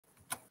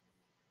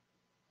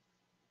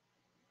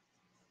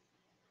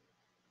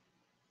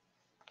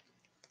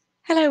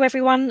Hello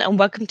everyone and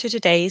welcome to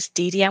today's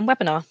DDN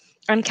webinar.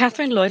 I'm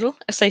Catherine Lloydell,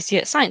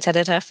 Associate Science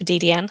Editor for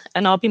DDN,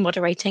 and I'll be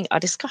moderating our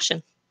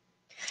discussion.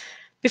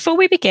 Before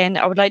we begin,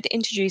 I would like to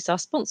introduce our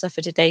sponsor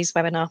for today's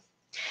webinar.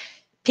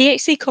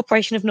 PHC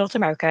Corporation of North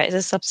America is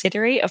a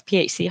subsidiary of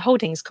PHC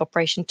Holdings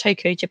Corporation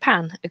Tokyo,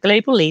 Japan, a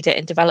global leader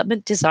in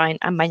development, design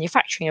and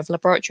manufacturing of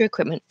laboratory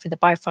equipment for the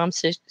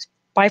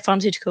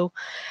biopharmaceutical,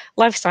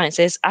 life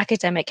sciences,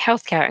 academic,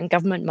 healthcare and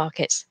government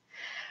markets.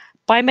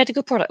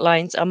 Biomedical product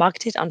lines are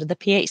marketed under the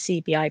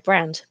PHCBI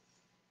brand.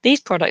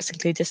 These products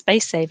include the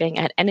space-saving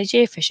and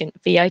energy-efficient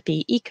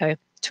VIP Eco,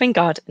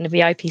 TwinGuard and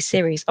VIP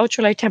Series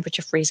ultra-low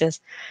temperature freezers,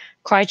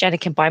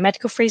 cryogenic and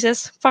biomedical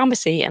freezers,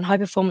 pharmacy and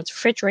high-performance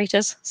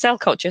refrigerators, cell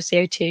culture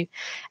CO2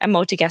 and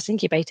multi-gas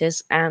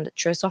incubators, and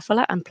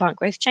Drosophila and plant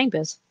growth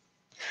chambers.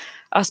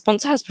 Our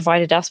sponsor has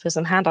provided us with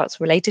some handouts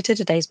related to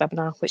today's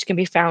webinar, which can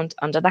be found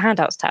under the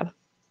Handouts tab.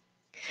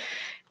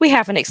 We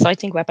have an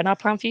exciting webinar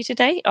plan for you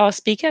today. Our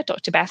speaker,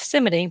 Dr. Beth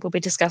Cimini, will be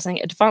discussing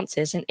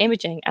advances in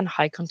imaging and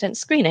high-content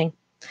screening.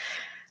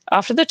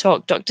 After the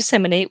talk, Dr.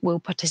 Cimini will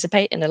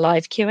participate in a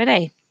live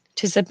Q&A.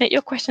 To submit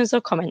your questions or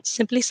comments,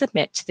 simply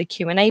submit to the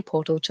Q&A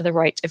portal to the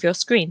right of your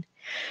screen.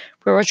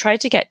 We will try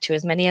to get to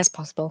as many as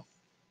possible.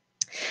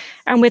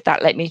 And with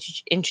that, let me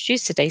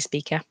introduce today's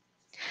speaker.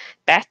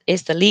 Beth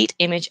is the Lead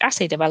Image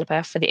Assay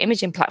Developer for the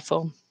imaging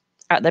platform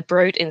at the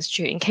Broad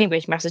Institute in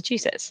Cambridge,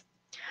 Massachusetts.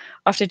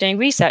 After doing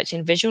research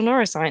in visual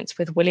neuroscience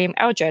with William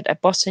Eldred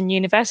at Boston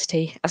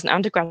University as an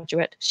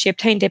undergraduate, she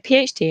obtained a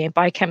Ph.D. in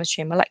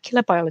biochemistry and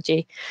molecular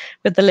biology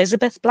with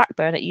Elizabeth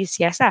Blackburn at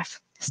UCSF,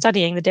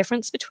 studying the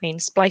difference between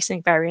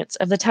splicing variants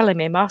of the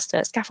telomere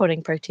master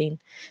scaffolding protein,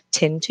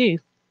 TIN2.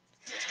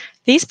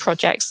 These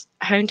projects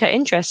honed her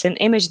interest in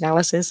image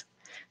analysis,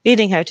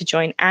 leading her to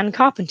join Anne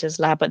Carpenter's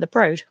lab at the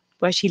Broad,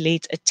 where she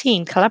leads a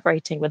team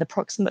collaborating with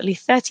approximately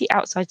 30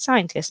 outside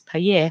scientists per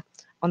year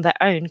on their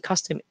own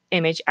custom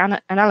image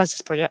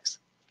analysis projects.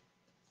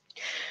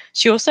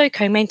 She also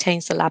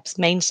co-maintains the lab's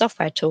main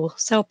software tool,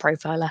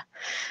 CellProfiler,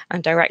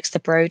 and directs the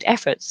Broad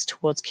efforts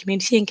towards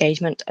community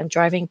engagement and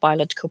driving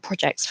biological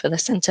projects for the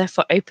Center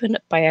for Open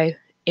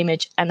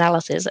Bioimage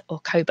Analysis, or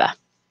COBA.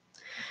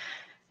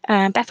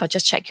 Beth, I'll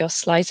just check your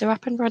slides are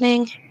up and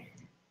running.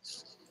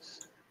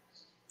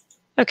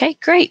 Okay,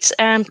 great.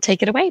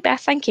 Take it away,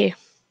 Beth. Thank you.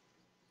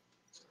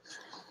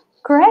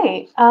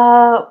 Great.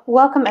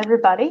 Welcome,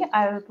 everybody.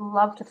 I would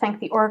love to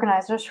thank the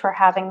organizers for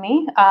having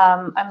me.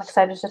 I'm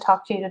excited to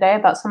talk to you today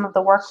about some of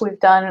the work we've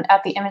done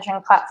at the imaging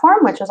platform,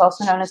 which is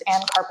also known as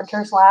Anne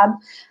Carpenter's lab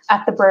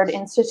at the Broad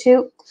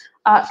Institute,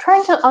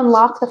 trying to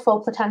unlock the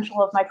full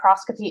potential of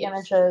microscopy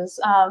images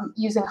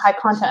using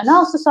high-content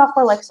analysis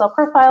software like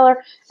CellProfiler,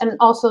 and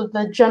also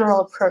the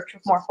general approach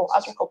of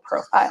morphological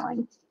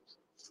profiling.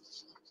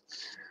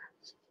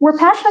 We're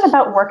passionate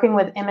about working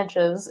with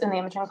images in the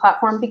imaging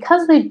platform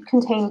because they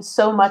contain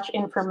so much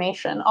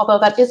information, although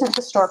that isn't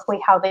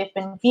historically how they've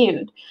been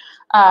viewed.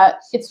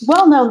 It's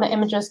well known that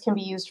images can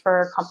be used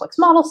for complex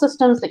model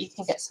systems, that you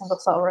can get single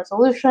cell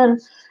resolution,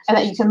 and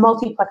that you can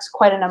multiplex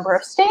quite a number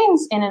of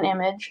stains in an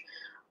image.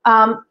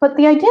 But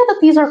the idea that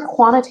these are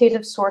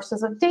quantitative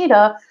sources of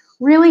data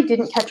really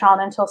didn't catch on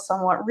until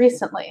somewhat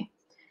recently.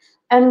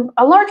 And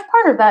a large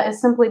part of that is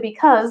simply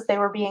because they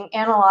were being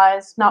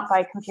analyzed not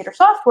by computer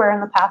software in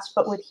the past,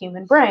 but with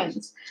human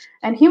brains.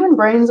 And human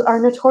brains are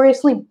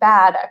notoriously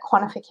bad at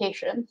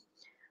quantification.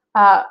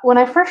 When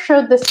I first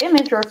showed this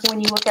image, or when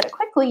you look at it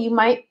quickly, you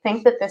might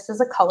think that this is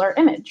a color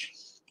image.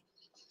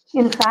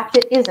 In fact,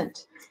 it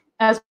isn't.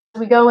 As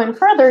we go in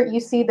further,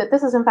 you see that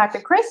this is in fact a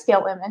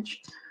grayscale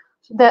image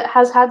that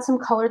has had some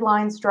colored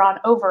lines drawn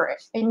over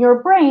it. And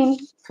your brain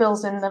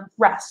fills in the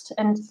rest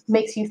and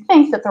makes you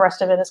think that the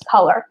rest of it is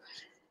color.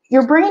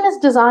 Your brain is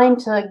designed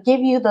to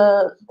give you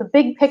the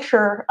big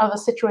picture of a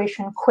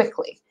situation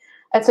quickly.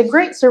 It's a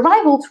great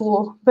survival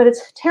tool, but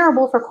it's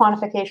terrible for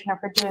quantification or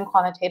for doing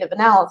quantitative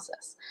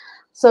analysis.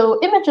 So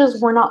images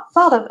were not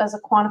thought of as a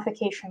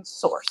quantification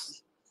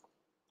source.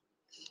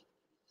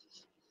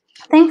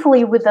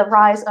 Thankfully, with the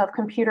rise of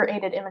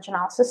computer-aided image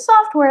analysis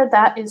software,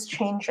 that is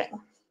changing.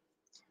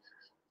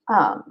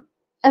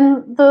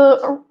 And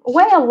the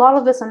way a lot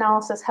of this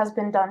analysis has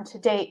been done to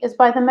date is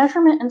by the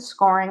measurement and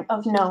scoring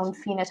of known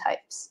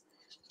phenotypes.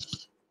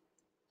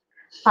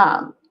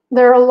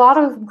 There are a lot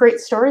of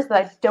great stories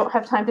that I don't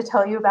have time to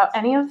tell you about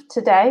any of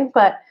today,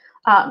 but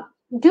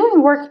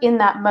doing work in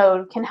that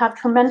mode can have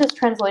tremendous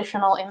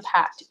translational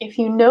impact. If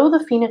you know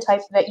the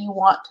phenotype that you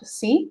want to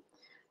see,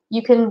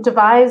 you can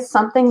devise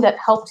something that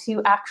helps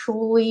you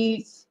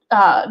actually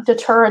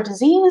deter a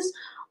disease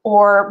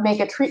or make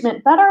a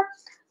treatment better.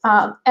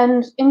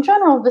 And in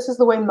general, this is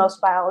the way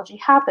most biology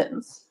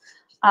happens.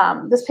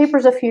 This paper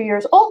is a few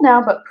years old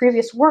now, but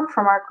previous work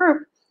from our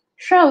group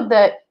showed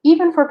that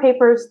even for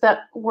papers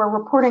that were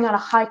reporting on a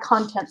high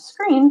content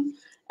screen,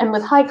 and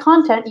with high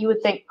content, you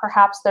would think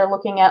perhaps they're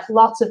looking at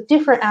lots of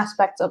different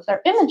aspects of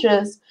their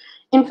images.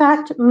 In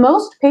fact,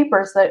 most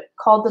papers that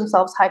called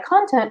themselves high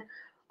content,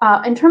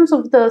 in terms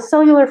of the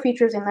cellular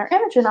features in their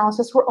image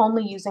analysis, were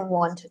only using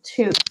 1 to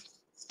 2.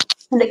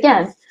 And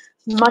again,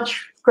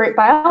 much great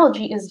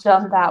biology is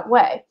done that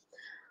way.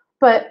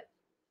 But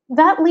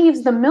that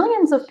leaves the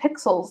millions of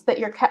pixels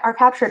that are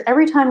captured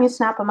every time you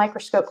snap a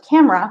microscope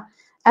camera,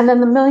 and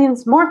then the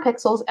millions more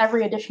pixels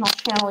every additional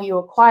channel you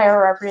acquire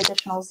or every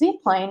additional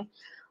Z-plane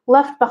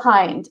left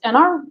behind. And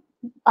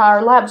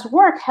our lab's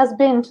work has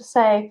been to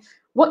say,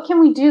 what can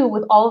we do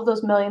with all of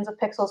those millions of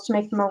pixels to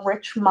make them a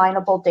rich,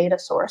 mineable data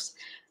source?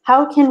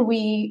 How can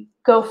we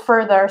go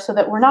further so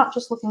that we're not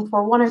just looking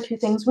for one or two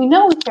things we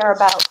know we care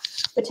about,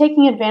 but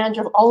taking advantage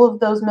of all of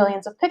those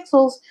millions of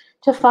pixels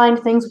to find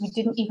things we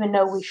didn't even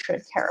know we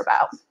should care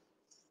about?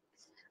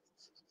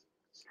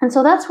 And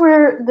so that's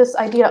where this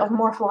idea of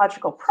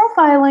morphological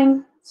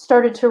profiling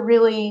started to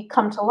really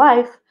come to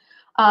life,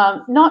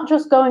 not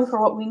just going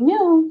for what we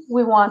knew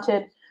we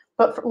wanted,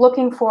 but for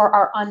looking for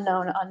our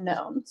unknown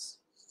unknowns.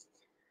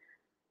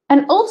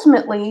 And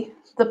ultimately,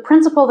 the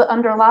principle that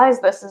underlies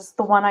this is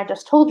the one I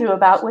just told you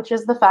about, which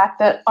is the fact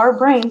that our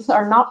brains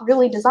are not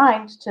really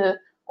designed to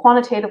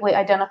quantitatively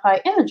identify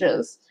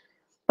images,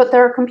 but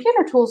there are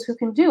computer tools who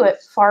can do it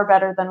far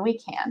better than we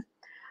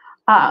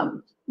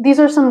can. These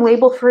are some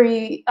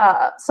label-free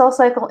cell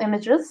cycle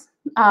images.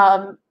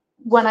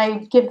 When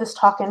I give this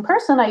talk in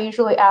person, I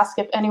usually ask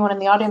if anyone in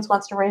the audience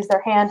wants to raise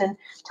their hand and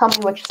tell me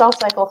which cell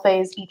cycle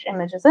phase each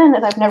image is in,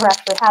 and I've never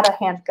actually had a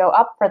hand go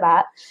up for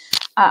that.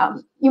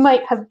 You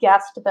might have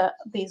guessed that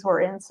these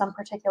were in some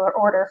particular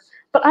order,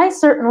 but I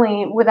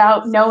certainly,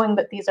 without knowing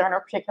that these are in a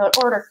particular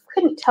order,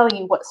 couldn't tell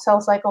you what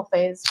cell cycle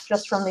phase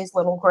just from these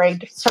little gray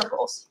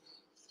circles.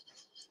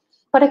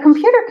 But a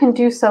computer can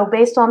do so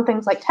based on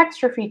things like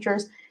texture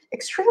features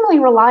extremely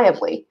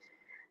reliably.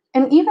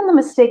 And even the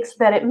mistakes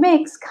that it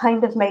makes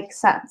kind of make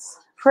sense.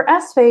 For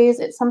S phase,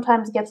 it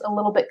sometimes gets a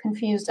little bit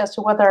confused as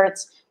to whether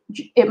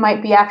it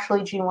might be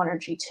actually G1 or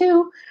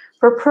G2.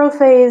 For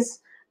prophase,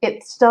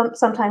 it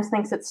sometimes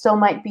thinks it still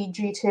might be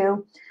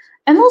G2.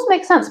 And those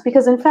make sense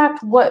because, in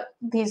fact, what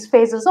these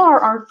phases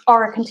are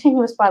a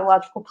continuous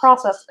biological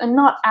process and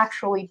not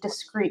actually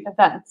discrete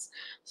events.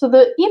 So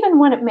that even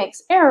when it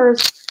makes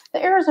errors,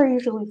 the errors are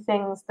usually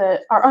things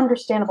that are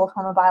understandable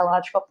from a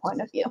biological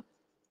point of view.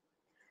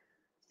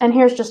 And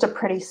here's just a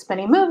pretty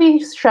spinny movie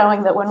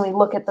showing that when we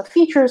look at the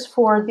features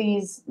for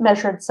these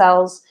measured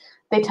cells,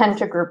 they tend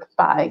to group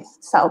by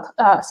cell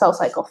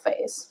cycle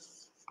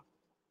phase.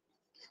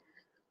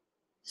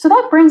 So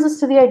that brings us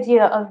to the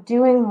idea of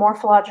doing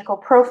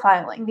morphological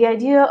profiling, the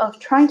idea of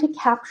trying to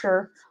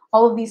capture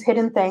all of these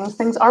hidden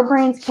things our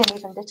brains can't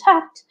even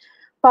detect,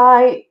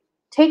 by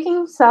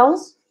taking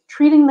cells,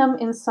 treating them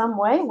in some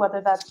way,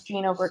 whether that's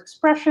gene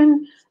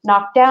overexpression,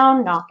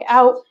 knockdown,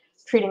 knockout,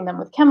 treating them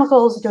with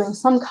chemicals, doing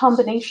some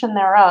combination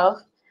thereof,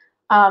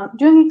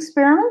 doing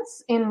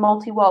experiments in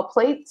multi-well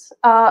plates.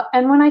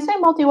 And when I say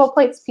multi-well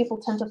plates, people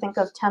tend to think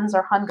of tens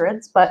or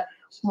hundreds, but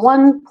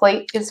one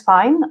plate is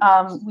fine.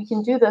 We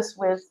can do this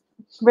with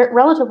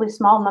relatively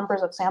small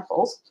numbers of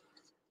samples,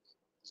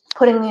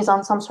 putting these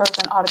on some sort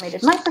of an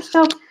automated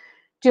microscope,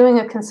 doing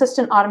a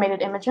consistent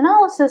automated image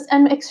analysis,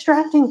 and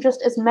extracting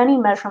just as many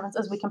measurements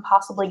as we can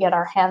possibly get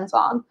our hands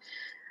on.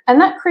 And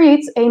that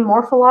creates a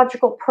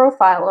morphological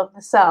profile of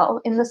the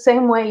cell in the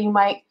same way you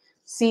might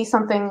see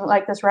something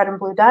like this red and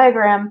blue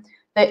diagram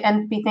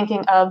and be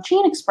thinking of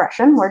gene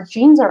expression, where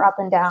genes are up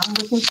and down.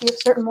 We can see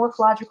if certain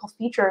morphological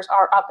features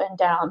are up and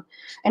down.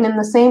 And in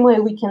the same way,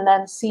 we can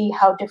then see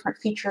how different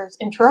features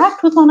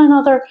interact with one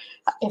another,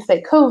 if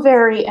they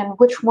co-vary, and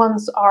which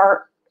ones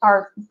are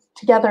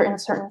together in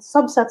certain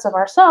subsets of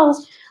our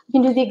cells. We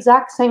can do the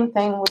exact same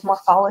thing with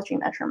morphology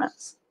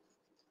measurements.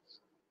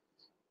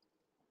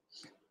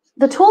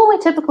 The tool we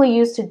typically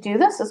use to do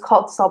this is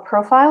called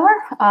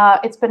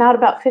CellProfiler. It's been out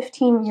about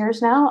 15 years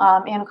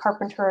now. Ann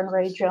Carpenter and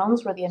Ray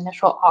Jones were the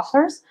initial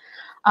authors.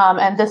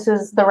 And this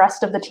is the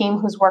rest of the team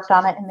who's worked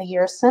on it in the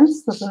years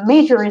since. This is a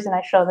major reason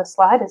I show this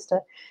slide, is to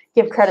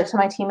give credit to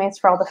my teammates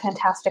for all the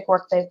fantastic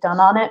work they've done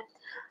on it.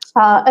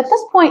 At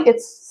this point,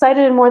 it's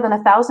cited in more than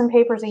 1,000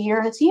 papers a year,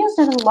 and it's used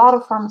in a lot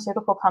of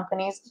pharmaceutical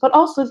companies, but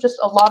also just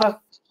a lot of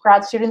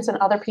grad students and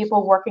other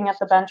people working at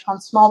the bench on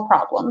small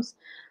problems.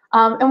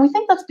 And we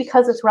think that's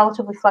because it's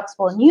relatively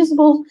flexible and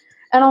usable,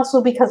 and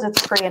also because it's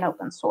free and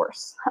open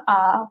source.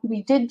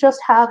 We did just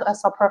have a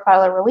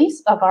CellProfiler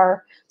release of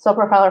our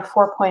CellProfiler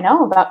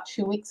 4.0 about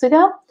 2 weeks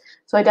ago,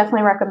 so I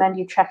definitely recommend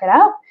you check it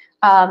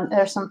out.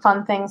 There's some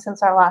fun things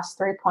since our last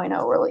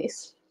 3.0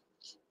 release.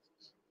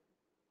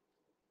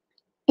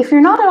 If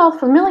you're not at all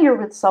familiar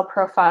with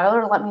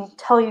CellProfiler, let me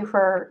tell you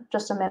for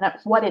just a minute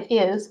what it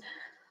is.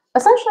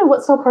 Essentially,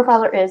 what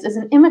CellProfiler is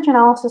an image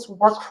analysis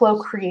workflow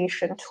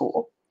creation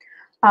tool.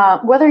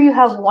 Whether you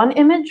have one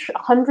image,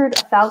 100,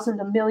 1,000,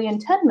 1,000,000,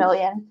 10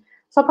 million,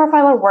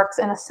 CellProfiler works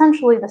in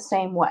essentially the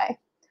same way.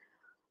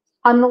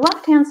 On the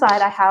left-hand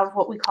side, I have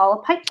what we call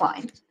a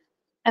pipeline.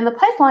 And the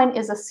pipeline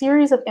is a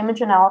series of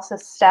image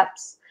analysis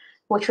steps,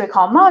 which we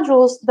call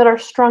modules, that are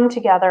strung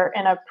together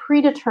in a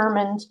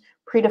predetermined,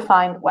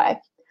 predefined way.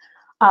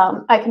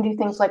 I can do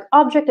things like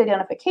object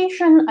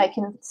identification, I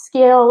can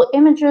scale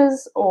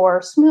images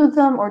or smooth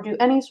them or do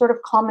any sort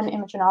of common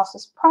image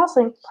analysis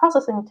processing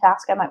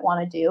task I might want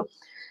to do.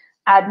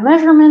 add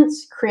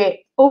measurements,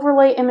 create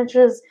overlay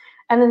images,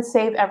 and then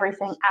save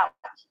everything out.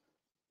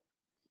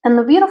 And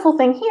the beautiful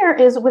thing here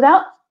is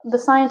without the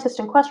scientist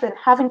in question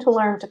having to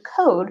learn to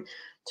code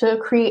to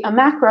create a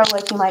macro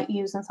like you might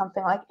use in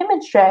something like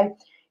ImageJ,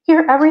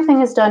 here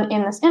everything is done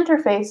in this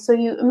interface, so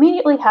you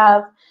immediately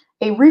have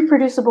a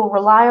reproducible,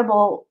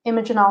 reliable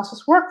image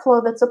analysis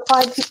workflow that's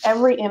applied to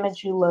every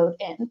image you load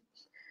in.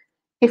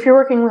 If you're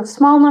working with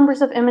small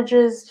numbers of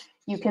images,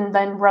 you can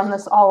then run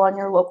this all on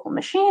your local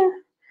machine.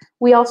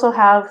 We also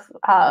have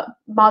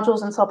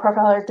modules in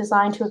CellProfiler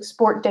designed to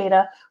export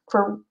data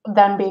for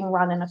them being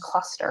run in a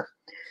cluster.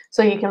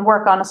 So you can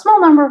work on a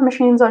small number of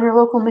machines on your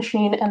local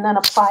machine and then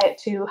apply it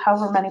to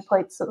however many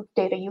plates of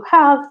data you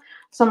have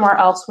somewhere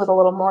else with a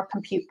little more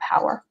compute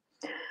power.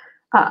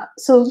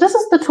 So this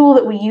is the tool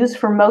that we use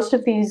for most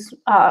of these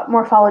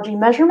morphology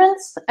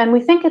measurements, and we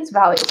think it's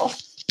valuable.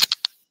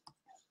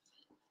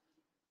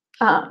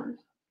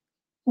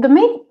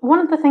 One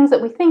of the things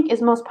that we think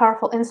is most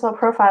powerful in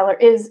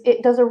CellProfiler is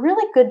it does a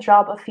really good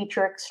job of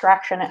feature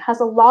extraction. It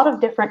has a lot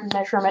of different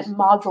measurement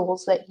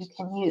modules that you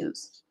can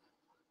use.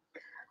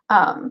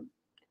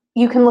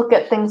 You can look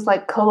at things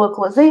like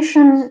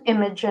colocalization,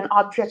 image and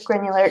object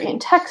granularity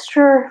and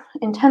texture,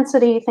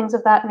 intensity, things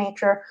of that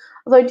nature.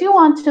 Although I do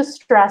want to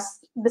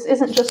stress, this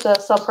isn't just a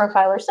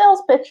CellProfiler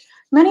sales pitch.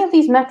 Many of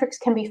these metrics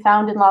can be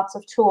found in lots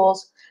of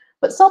tools,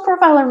 but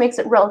CellProfiler makes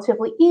it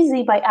relatively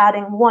easy by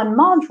adding one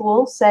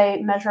module,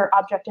 say measure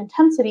object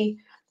intensity,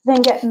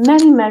 then get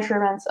many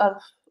measurements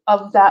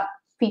of that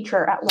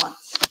feature at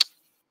once.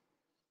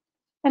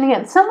 And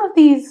again, some of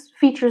these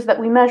features that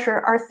we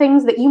measure are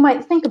things that you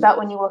might think about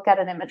when you look at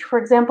an image. For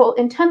example,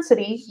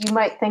 intensity, you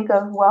might think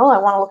of, well, I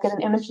want to look at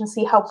an image and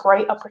see how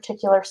bright a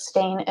particular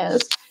stain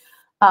is.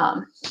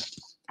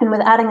 And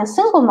with adding a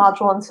single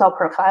module in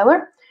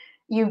CellProfiler,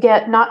 you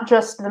get not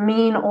just the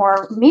mean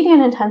or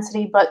median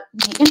intensity, but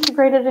the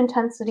integrated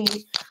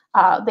intensity,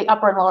 the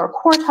upper and lower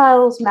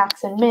quartiles,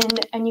 max and min,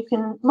 and you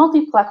can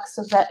multiplex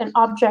so that an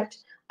object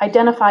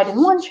identified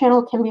in one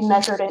channel can be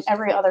measured in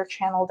every other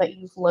channel that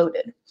you've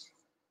loaded.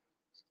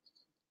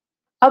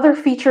 Other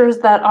features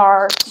that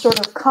are sort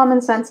of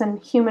common sense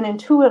and human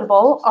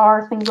intuitable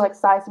are things like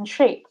size and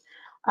shape.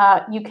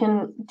 You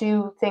can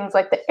do things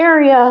like the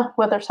area,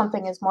 whether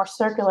something is more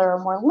circular or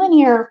more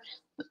linear,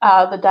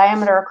 the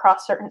diameter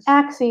across certain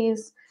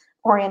axes,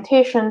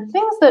 orientation,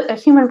 things that a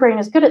human brain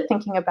is good at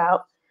thinking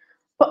about.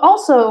 But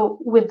also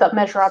with the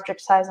measure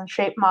object size and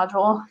shape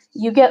module,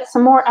 you get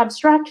some more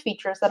abstract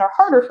features that are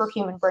harder for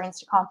human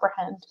brains to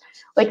comprehend,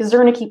 like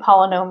Zernike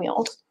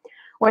polynomials,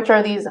 which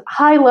are these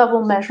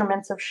high-level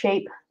measurements of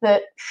shape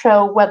that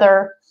show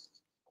whether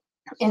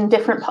in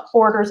different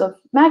orders of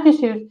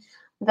magnitude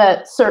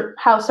that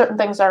how certain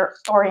things are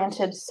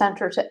oriented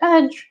center to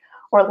edge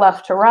or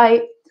left to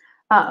right.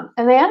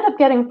 And they end up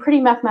getting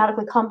pretty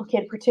mathematically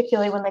complicated,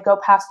 particularly when they go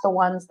past the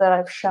ones that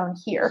I've shown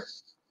here.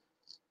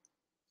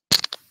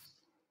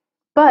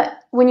 But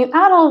when you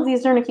add all of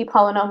these Zernike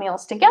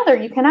polynomials together,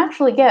 you can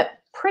actually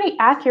get pretty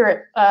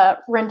accurate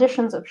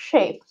renditions of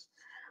shape.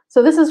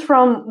 So this is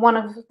from one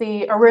of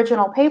the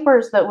original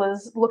papers that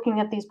was looking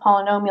at these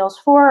polynomials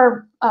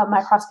for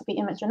microscopy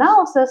image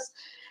analysis.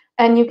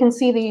 And you can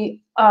see the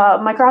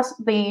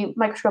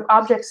microscope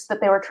objects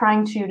that they were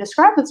trying to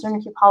describe with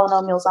Zernike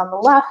polynomials on the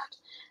left,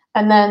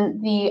 and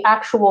then the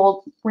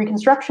actual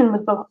reconstruction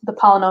with the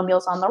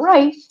polynomials on the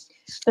right.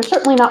 They're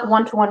certainly not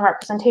one-to-one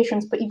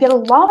representations, but you get a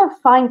lot of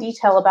fine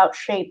detail about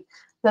shape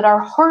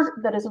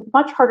that is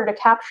much harder to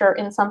capture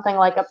in something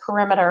like a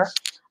perimeter.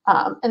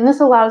 And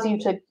this allows you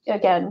to,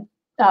 again,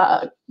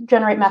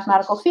 generate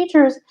mathematical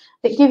features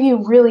that give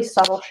you really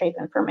subtle shape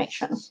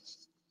information.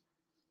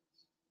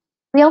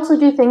 We also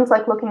do things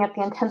like looking at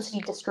the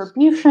intensity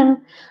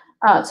distribution.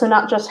 So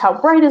not just how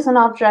bright is an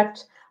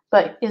object,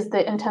 but is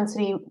the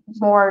intensity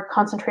more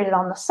concentrated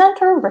on the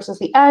center versus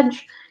the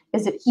edge?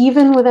 Is it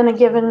even within a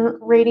given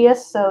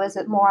radius? So is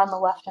it more on the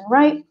left and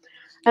right?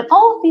 And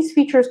all of these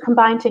features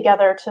combine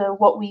together to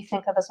what we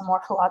think of as a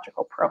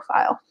morphological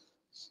profile.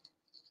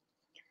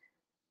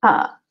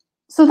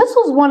 So this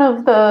was one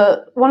of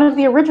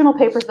the original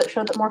papers that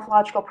showed that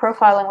morphological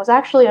profiling was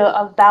actually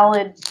a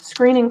valid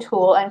screening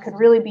tool and could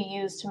really be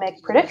used to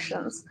make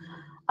predictions.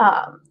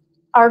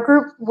 Our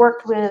group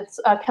worked with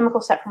a chemical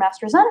set from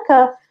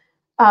AstraZeneca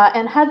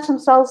and had some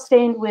cells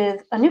stained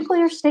with a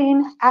nuclear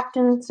stain,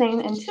 actin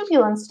stain, and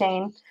tubulin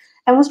stain,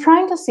 and was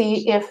trying to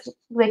see if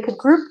they could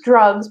group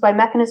drugs by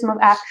mechanism of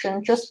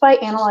action just by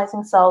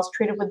analyzing cells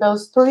treated with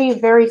those three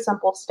very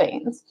simple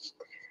stains.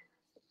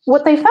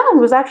 What they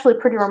found was actually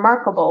pretty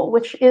remarkable,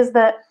 which is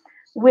that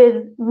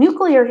with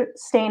nuclear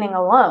staining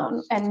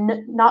alone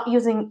and not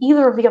using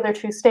either of the other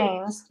two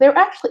stains, they were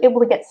actually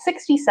able to get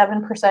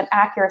 67%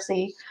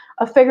 accuracy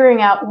of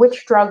figuring out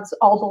which drugs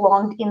all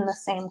belonged in the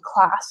same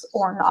class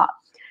or not.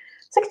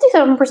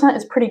 67%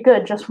 is pretty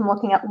good just from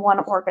looking at one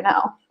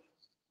organelle.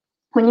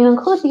 When you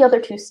include the other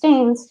two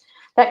stains,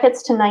 that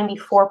gets to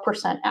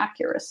 94%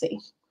 accuracy.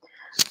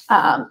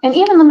 And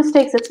even the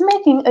mistakes it's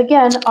making,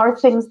 again, are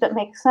things that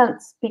make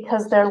sense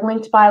because they're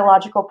linked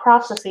biological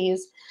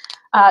processes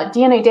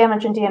DNA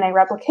damage and DNA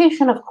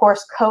replication, of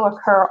course,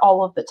 co-occur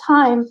all of the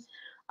time.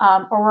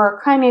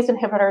 Aurora kinase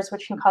inhibitors,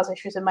 which can cause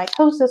issues in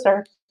mitosis,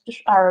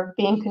 are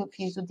being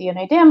confused with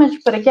DNA damage.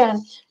 But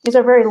again, these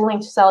are very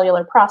linked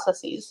cellular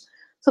processes.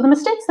 So the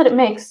mistakes that it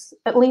makes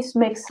at least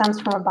make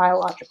sense from a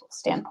biological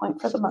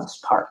standpoint for the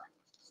most part.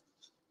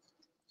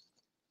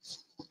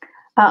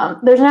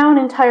 There's now an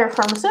entire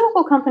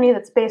pharmaceutical company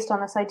that's based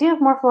on this idea of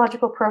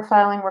morphological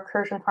profiling,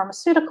 Recursion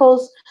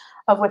Pharmaceuticals,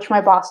 of which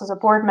my boss is a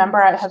board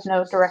member. I have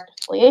no direct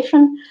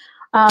affiliation.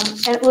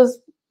 And it was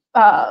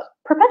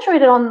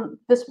perpetuated on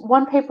this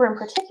one paper in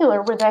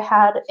particular where they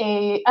had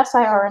a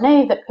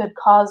siRNA that could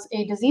cause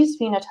a disease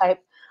phenotype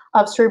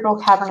of cerebral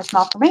cavernous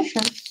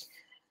malformation.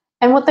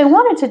 And what they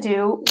wanted to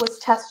do was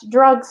test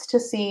drugs to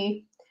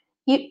see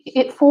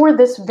it for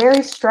this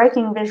very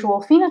striking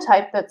visual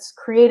phenotype that's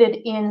created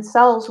in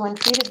cells when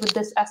treated with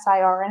this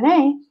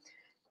siRNA.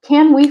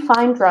 Can we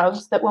find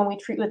drugs that when we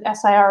treat with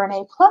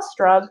siRNA plus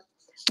drug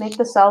make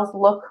the cells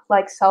look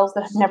like cells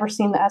that have never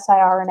seen the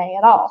siRNA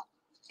at all?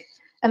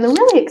 And the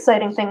really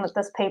exciting thing that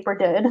this paper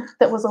did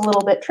that was a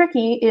little bit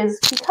tricky is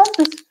because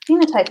this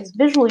phenotype is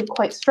visually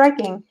quite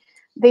striking,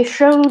 they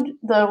showed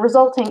the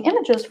resulting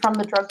images from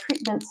the drug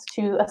treatments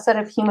to a set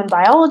of human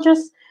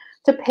biologists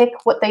to pick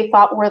what they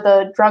thought were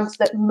the drugs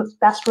that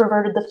best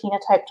reverted the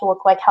phenotype to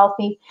look like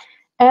healthy.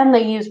 And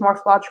they used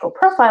morphological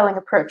profiling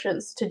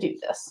approaches to do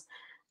this.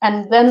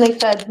 And then they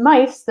fed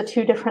mice the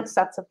two different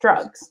sets of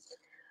drugs.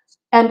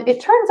 And it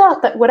turns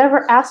out that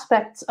whatever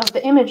aspects of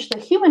the image the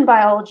human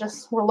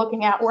biologists were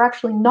looking at were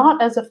actually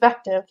not as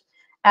effective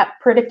at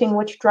predicting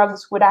which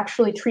drugs would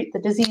actually treat the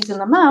disease in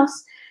the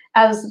mouse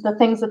as the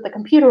things that the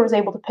computer was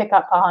able to pick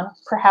up on,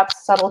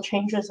 perhaps subtle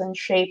changes in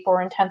shape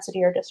or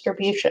intensity or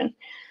distribution.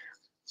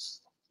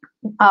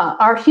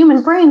 Our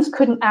human brains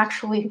couldn't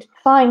actually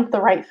find the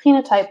right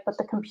phenotype, but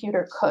the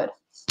computer could.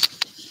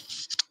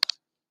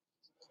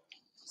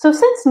 So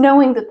since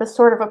knowing that this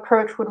sort of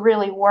approach would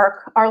really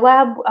work, our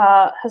lab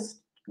has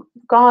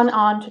gone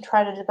on to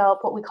try to develop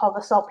what we call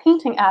the cell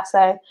painting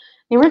assay.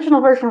 The original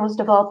version was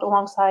developed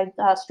alongside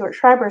Stuart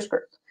Schreiber's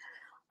group.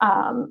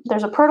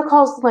 There's a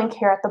protocols link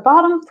here at the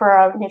bottom for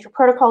a Nature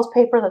Protocols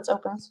paper that's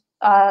open.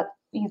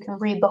 You can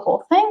read the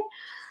whole thing.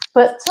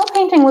 But cell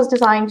painting was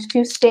designed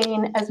to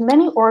stain as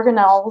many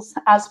organelles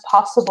as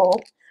possible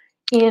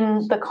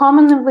in the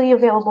commonly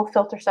available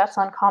filter sets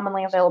on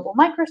commonly available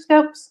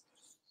microscopes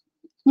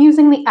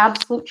using the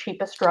absolute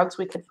cheapest drugs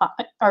we could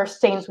find, or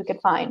stains we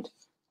could find.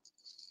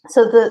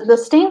 So the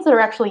stains that are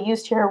actually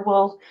used here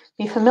will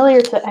be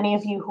familiar to any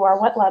of you who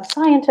are wet lab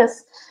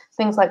scientists,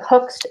 things like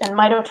Hoechst and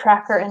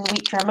MitoTracker and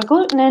wheat germ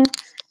agglutinin,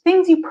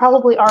 things you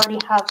probably already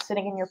have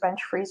sitting in your bench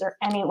freezer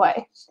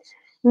anyway.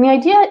 And the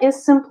idea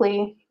is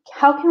simply,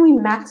 how can we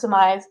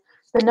maximize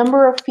the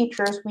number of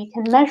features we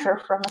can measure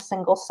from a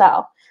single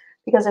cell?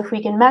 Because if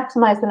we can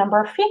maximize the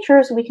number of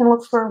features, we can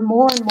look for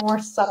more and more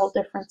subtle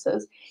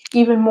differences,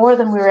 even more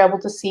than we were able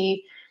to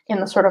see in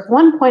the sort of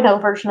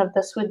 1.0 version of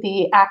this with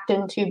the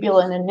actin,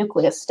 tubulin, and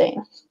nucleus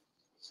stain.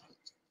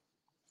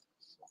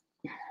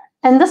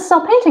 And this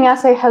cell painting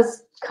assay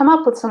has come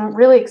up with some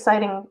really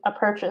exciting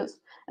approaches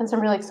and some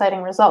really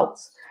exciting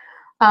results.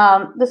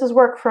 This is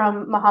work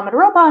from Mohammed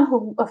Roban,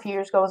 who a few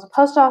years ago was a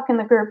postdoc in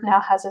the group,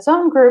 now has his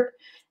own group,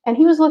 and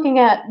he was looking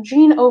at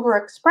gene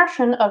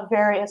overexpression of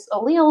various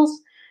alleles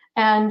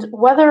and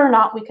whether or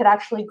not we could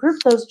actually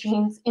group those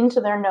genes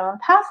into their known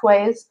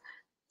pathways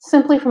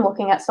simply from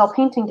looking at cell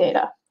painting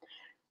data.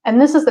 And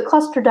this is the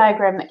cluster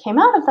diagram that came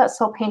out of that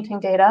cell painting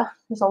data.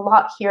 There's a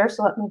lot here,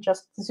 so let me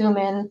just zoom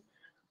in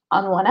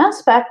on one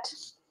aspect.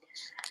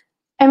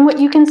 And what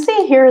you can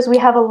see here is we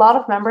have a lot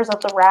of members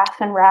of the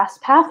RAF and RAS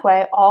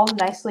pathway all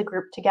nicely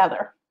grouped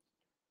together.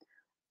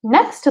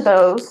 Next to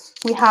those,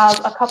 we have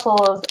a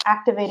couple of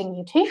activating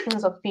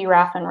mutations of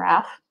BRAF and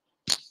RAF,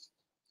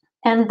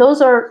 and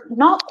those are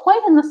not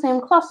quite in the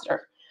same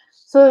cluster.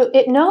 So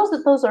it knows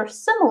that those are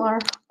similar,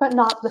 but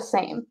not the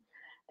same.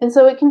 And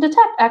so it can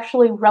detect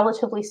actually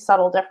relatively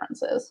subtle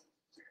differences.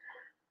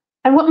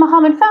 And what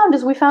Mohammed found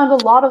is we found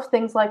a lot of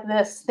things like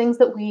this, things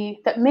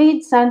that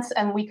made sense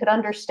and we could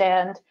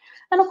understand.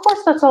 And of course,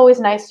 that's always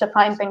nice to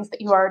find things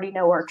that you already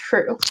know are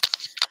true.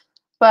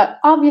 But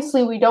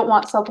obviously, we don't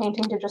want cell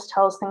painting to just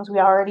tell us things we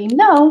already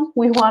know.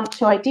 We want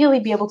to ideally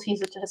be able to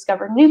use it to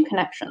discover new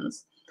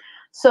connections.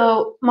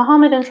 So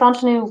Mohammed and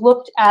Shantanu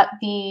looked at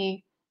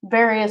the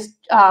various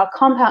pathway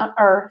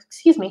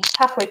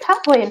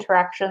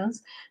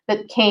interactions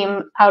that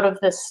came out of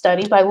this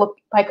study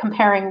by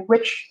comparing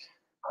which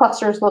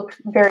clusters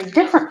looked very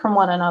different from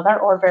one another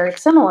or very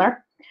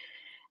similar.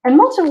 And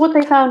most of what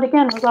they found,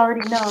 again, was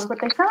already known,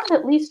 but they found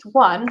at least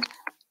one,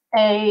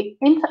 an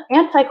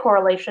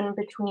anti-correlation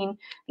between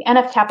the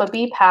NF-kappa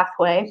B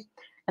pathway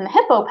and the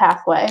Hippo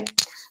pathway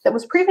that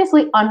was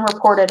previously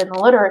unreported in the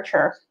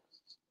literature.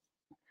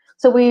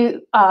 So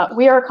we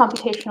are a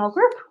computational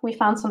group. We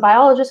found some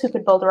biologists who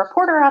could build a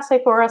reporter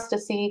assay for us to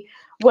see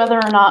whether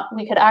or not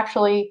we could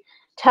actually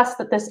test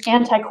that this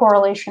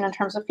anti-correlation in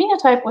terms of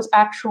phenotype was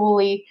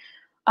actually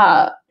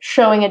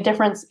showing a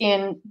difference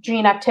in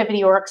gene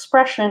activity or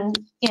expression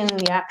in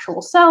the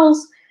actual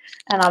cells.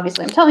 And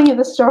obviously, I'm telling you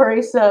this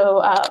story.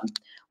 So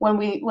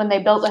when they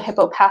built a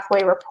Hippo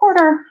pathway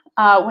reporter,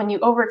 when you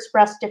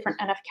overexpress different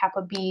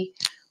NF-kappa B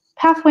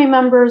pathway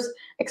members,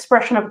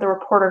 expression of the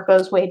reporter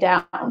goes way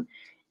down,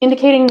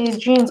 indicating these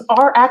genes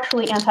are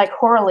actually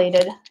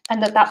anti-correlated,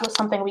 and that was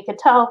something we could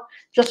tell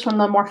just from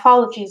the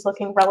morphologies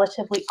looking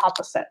relatively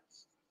opposite.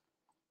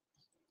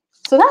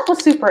 So that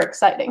was super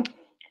exciting.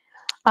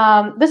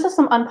 This is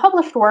some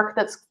unpublished work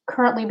that's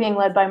currently being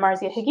led by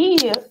Marzia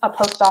Higi, a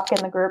postdoc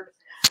in the group,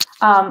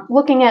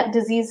 looking at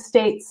disease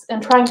states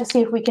and trying to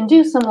see if we can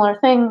do similar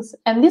things.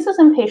 And this is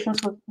in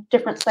patients with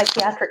different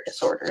psychiatric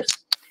disorders.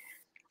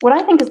 What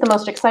I think is the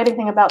most exciting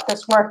thing about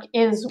this work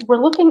is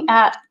we're looking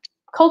at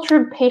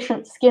cultured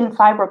patient skin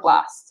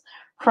fibroblasts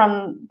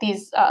from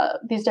these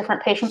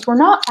different patients. We're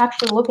not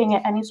actually looking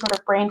at any sort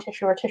of brain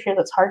tissue or tissue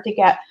that's hard to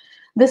get.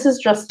 This is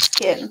just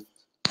skin.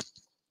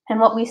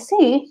 And what we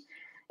see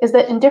is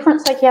that in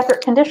different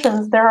psychiatric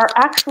conditions, there are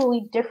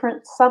actually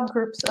different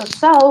subgroups of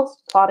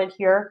cells plotted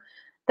here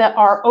that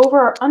are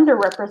over or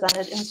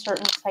underrepresented in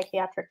certain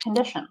psychiatric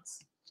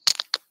conditions.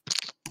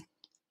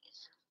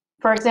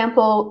 For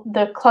example,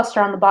 the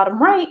cluster on the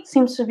bottom right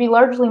seems to be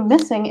largely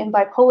missing in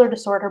bipolar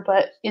disorder,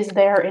 but is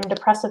there in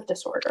depressive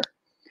disorder.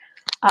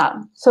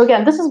 So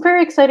again, this is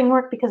very exciting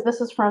work because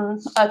this is from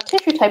a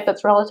tissue type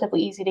that's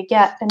relatively easy to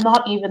get and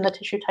not even the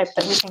tissue type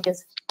that we think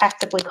is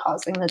actively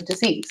causing the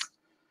disease.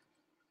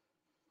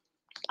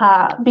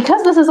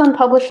 Because this is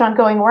unpublished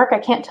ongoing work, I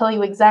can't tell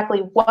you exactly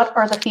what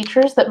are the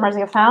features that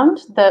Marzia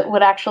found that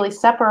would actually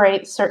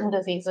separate certain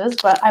diseases,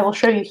 but I will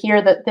show you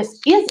here that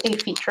this is a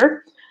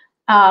feature.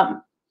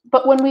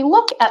 But when we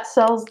look at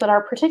cells that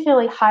are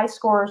particularly high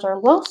scores or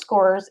low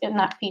scores in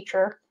that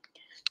feature,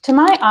 to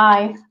my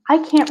eye, I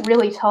can't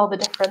really tell the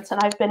difference, and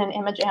I've been an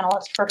image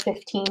analyst for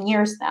 15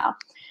 years now.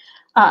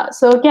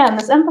 So again,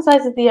 this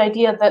emphasizes the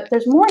idea that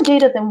there's more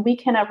data than we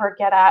can ever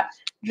get at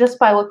just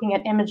by looking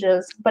at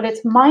images, but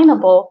it's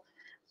mineable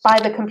by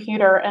the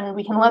computer, and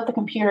we can let the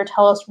computer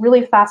tell us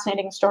really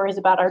fascinating stories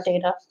about our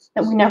data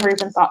that we never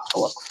even thought to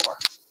look for.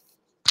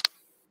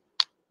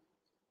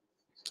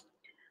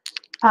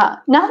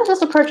 Now that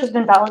this approach has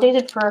been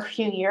validated for a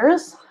few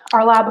years,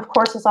 our lab, of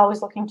course, is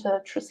always looking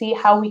to see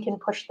how we can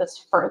push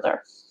this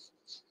further.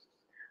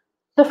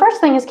 The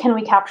first thing is, can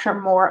we capture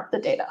more of the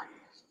data?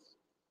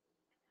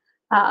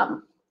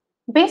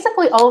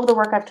 Basically, all of the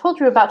work I've told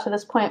you about to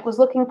this point was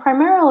looking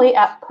primarily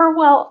at per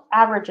well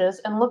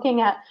averages and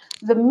looking at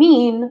the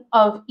mean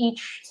of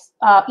each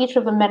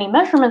of the many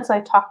measurements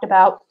I talked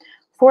about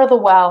for the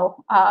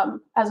well,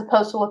 as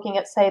opposed to looking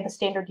at, say, the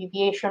standard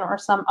deviation or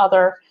some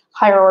other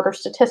higher order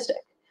statistic.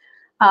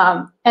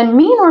 And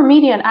mean or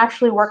median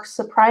actually works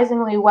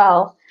surprisingly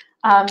well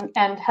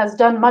and has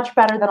done much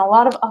better than a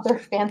lot of other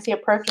fancy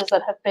approaches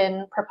that have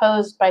been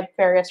proposed by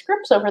various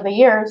groups over the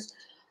years.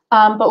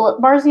 But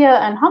what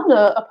Marzia and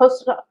Hamda, a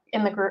postdoc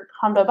in the group,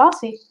 Hamda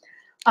Abbasi,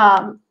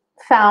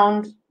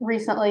 found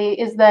recently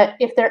is that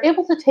if they're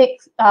able to take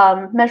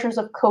measures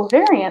of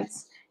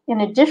covariance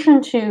in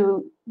addition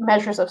to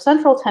measures of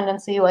central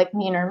tendency like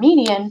mean or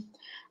median,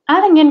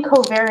 adding in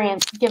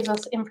covariance gives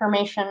us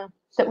information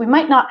that we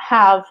might not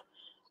have,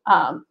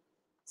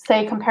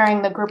 say,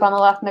 comparing the group on the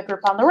left and the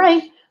group on the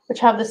right, which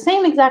have the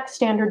same exact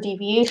standard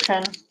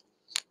deviation.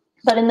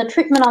 But in the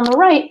treatment on the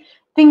right,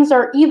 things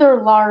are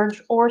either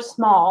large or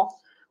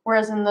small,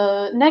 whereas in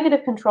the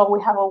negative control,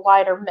 we have a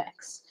wider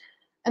mix.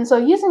 And so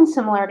using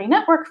similarity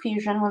network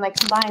fusion, when they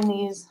combine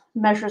these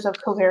measures of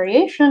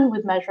covariation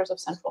with measures of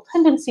central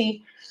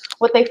tendency,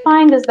 what they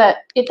find is that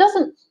it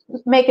doesn't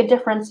make a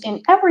difference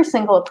in every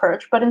single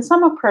approach, but in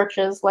some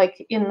approaches,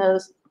 like in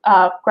the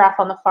graph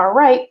on the far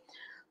right,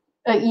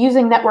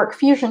 using network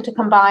fusion to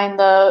combine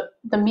the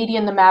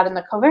median, the MAD, and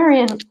the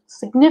covariant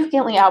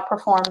significantly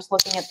outperforms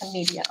looking at the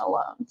median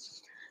alone.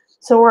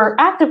 So we're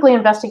actively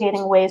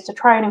investigating ways to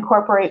try and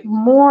incorporate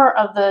more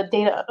of the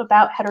data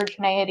about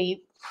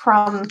heterogeneity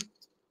from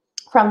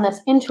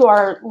this into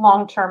our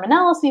long-term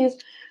analyses,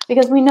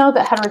 because we know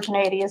that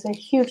heterogeneity is a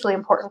hugely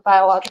important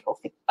biological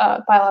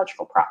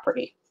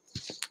property.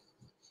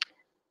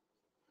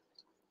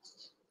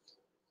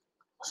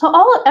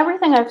 So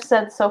everything I've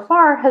said so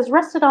far has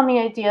rested on the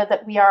idea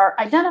that we are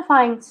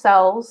identifying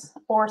cells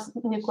or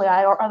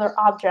nuclei or other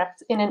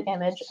objects in an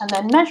image and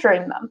then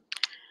measuring them.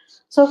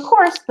 So of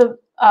course,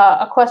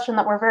 a question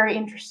that we're very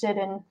interested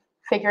in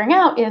figuring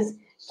out is,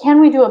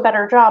 can we do a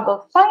better job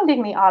of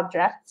finding the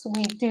objects?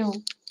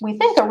 We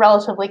think a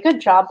relatively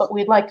good job, but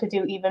we'd like to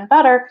do even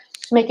better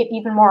to make it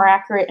even more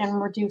accurate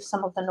and reduce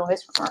some of the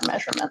noise from our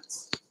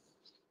measurements.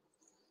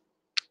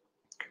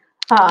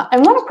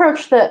 And one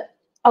approach that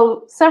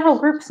several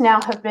groups now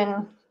have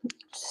been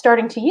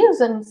starting to use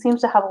and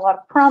seems to have a lot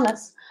of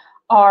promise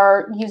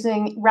are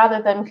using,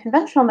 rather than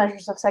conventional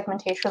measures of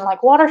segmentation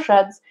like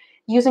watersheds,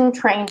 using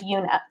trained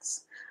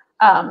UNets.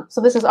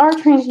 So this is our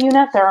trained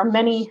UNet. There are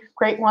many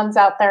great ones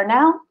out there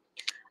now.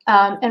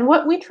 And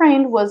what we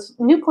trained was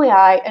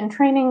nuclei and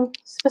training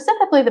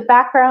specifically the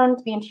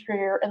background, the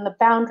interior, and the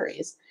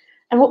boundaries.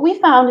 And what we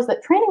found is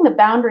that training the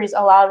boundaries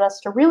allowed us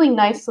to really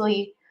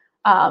nicely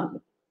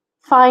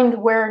find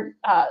where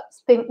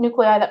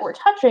nuclei that we're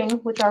touching,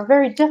 which are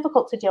very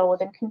difficult to deal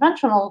with in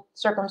conventional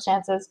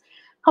circumstances,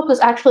 helped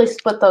us actually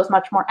split those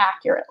much more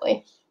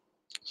accurately.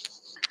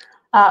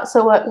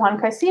 So what Juan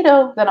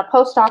Caicedo, then a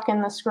postdoc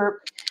in this group,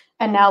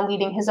 and now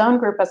leading his own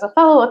group as a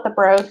fellow at the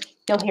Broad,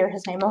 you'll hear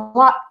his name a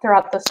lot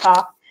throughout this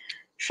talk,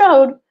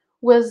 showed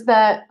was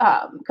that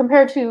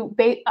compared to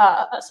a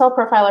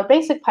CellProfiler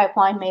basic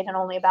pipeline made in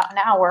only about an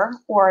hour,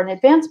 or an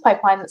advanced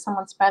pipeline that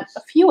someone spent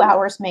a few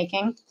hours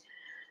making,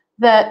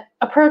 that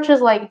approaches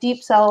like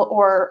DeepCell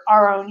or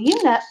our own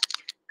UNet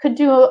could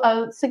do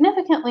a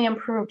significantly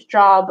improved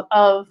job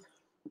of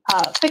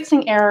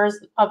fixing errors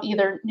of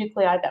either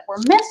nuclei that were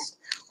missed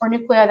or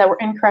nuclei that were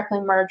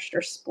incorrectly merged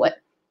or split.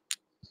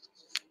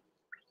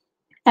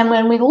 And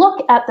when we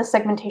look at the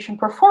segmentation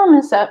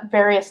performance at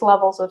various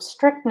levels of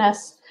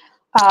strictness,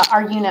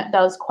 our UNet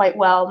does quite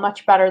well,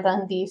 much better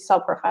than the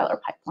CellProfiler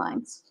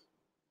pipelines.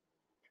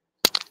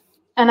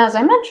 And as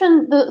I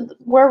mentioned,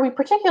 where we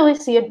particularly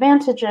see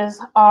advantages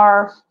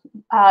are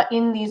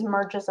in these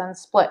merges and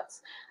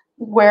splits,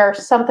 where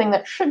something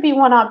that should be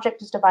one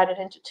object is divided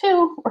into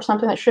two, or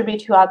something that should be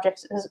two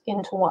objects is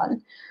into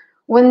one.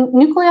 When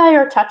nuclei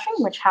are touching,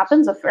 which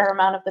happens a fair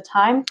amount of the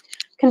time,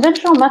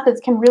 conventional methods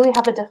can really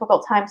have a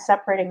difficult time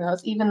separating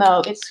those, even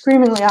though it's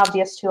screamingly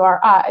obvious to our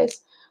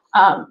eyes.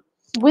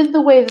 With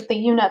the way that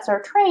the UNets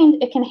are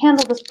trained, it can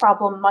handle this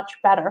problem much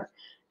better,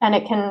 and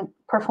it can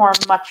perform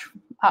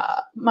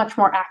much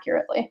more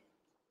accurately.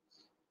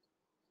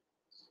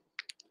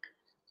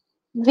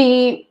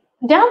 The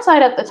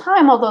downside at the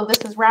time, although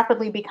this is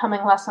rapidly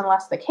becoming less and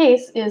less the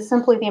case, is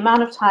simply the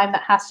amount of time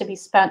that has to be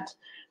spent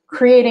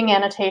creating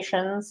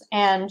annotations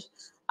and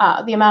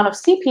the amount of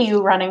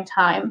CPU running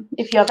time.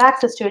 If you have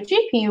access to a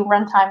GPU,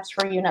 runtimes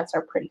for UNets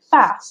are pretty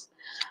fast.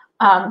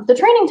 The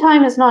training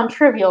time is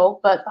non-trivial,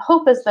 but the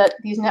hope is that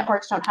these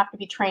networks don't have to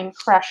be trained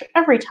fresh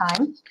every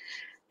time,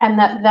 and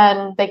that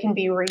then they can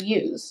be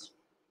reused.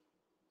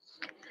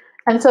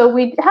 And so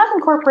we have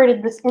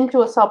incorporated this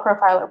into a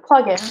CellProfiler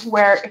plugin,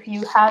 where if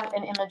you have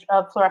an image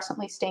of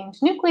fluorescently stained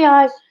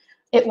nuclei,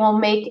 it will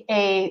make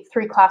a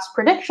 3-class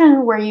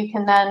prediction where you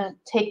can then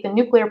take the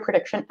nuclear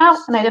prediction out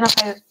and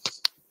identify,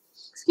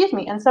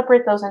 and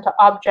separate those into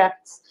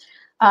objects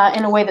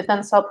in a way that then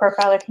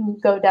CellProfiler can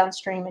go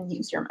downstream and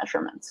use your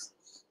measurements.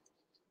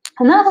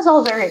 And that was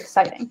all very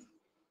exciting.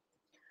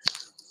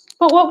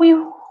 But what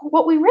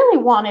we really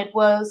wanted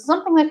was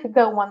something that could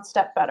go one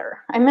step better.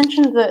 I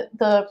mentioned that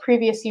the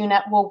previous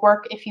UNet will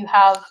work if you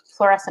have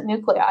fluorescent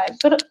nuclei,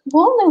 but it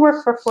will only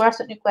work for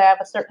fluorescent nuclei of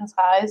a certain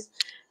size.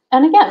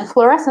 And again,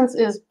 fluorescence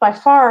is by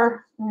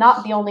far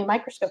not the only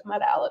microscope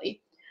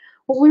modality.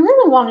 What we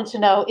really wanted to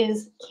know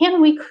is,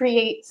 can we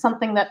create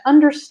something that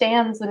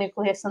understands the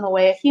nucleus in the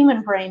way a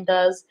human brain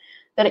does,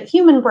 that a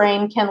human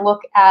brain can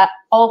look at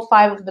all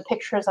 5 of the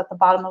pictures at the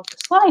bottom of the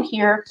slide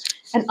here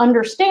and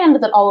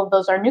understand that all of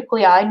those are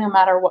nuclei, no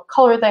matter what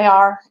color they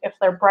are, if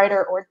they're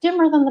brighter or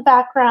dimmer than the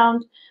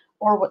background,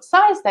 or what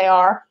size they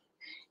are.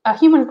 A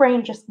human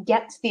brain just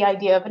gets the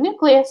idea of a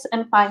nucleus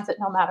and finds it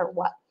no matter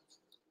what.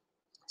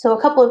 So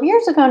a couple of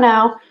years ago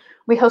now,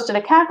 we hosted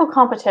a Kaggle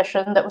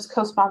competition that was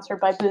co-sponsored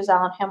by Booz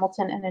Allen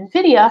Hamilton and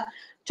NVIDIA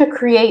to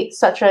create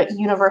such a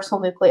universal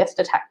nucleus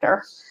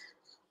detector.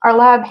 Our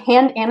lab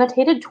hand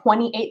annotated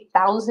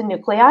 28,000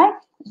 nuclei.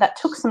 That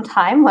took some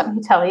time, let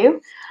me tell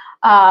you.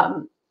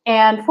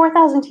 And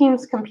 4,000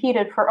 teams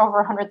competed for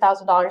over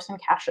 $100,000 in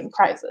cash and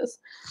prizes.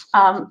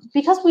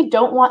 Because we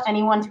don't want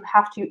anyone to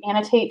have to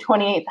annotate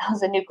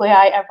 28,000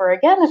 nuclei ever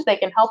again if they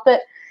can help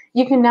it,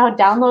 you can now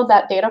download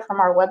that data from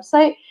our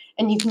website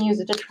and you can use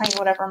it to train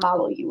whatever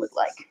model you would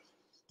like.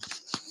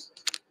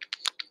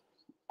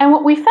 And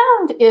what we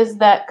found is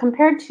that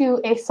compared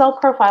to a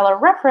CellProfiler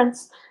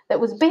reference that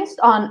was based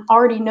on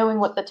already knowing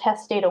what the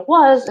test data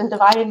was and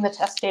dividing the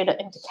test data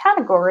into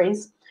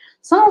categories,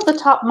 some of the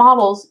top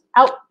models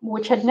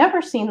which had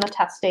never seen the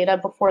test data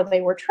before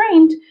they were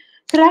trained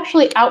could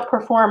actually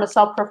outperform a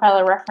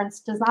CellProfiler reference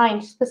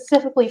designed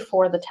specifically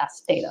for the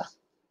test data.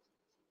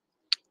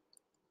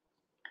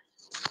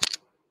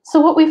 So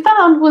what we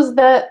found was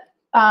that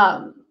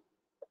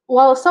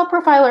while a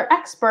CellProfiler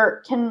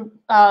expert can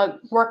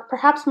work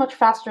perhaps much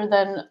faster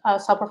than a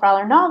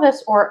CellProfiler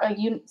novice or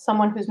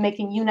someone who's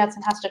making UNets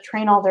and has to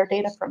train all their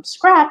data from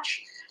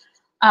scratch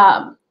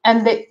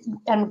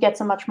and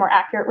gets a much more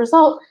accurate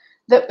result,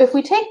 that if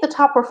we take the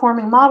top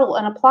performing model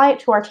and apply it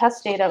to our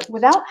test data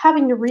without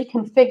having to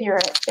reconfigure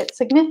it, it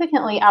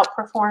significantly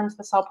outperforms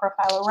the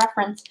CellProfiler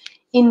reference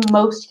in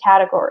most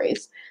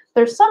categories.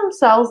 There's some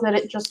cells that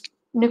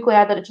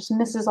nuclei that it just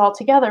misses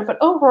altogether, but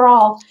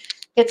overall,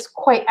 it's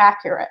quite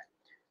accurate.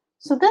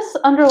 So this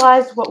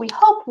underlies what we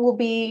hope will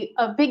be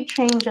a big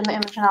change in the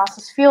image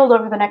analysis field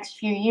over the next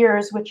few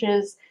years, which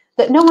is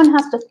that no one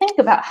has to think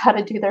about how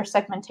to do their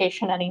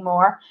segmentation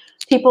anymore.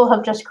 People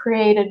have just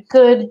created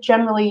good,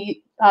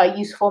 generally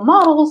useful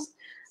models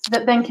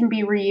that then can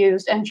be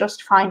reused and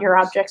just find your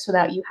objects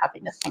without you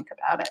having to think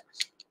about it.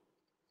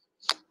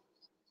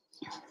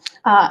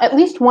 At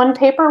least one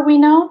paper we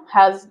know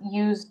has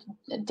used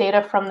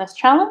data from this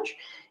challenge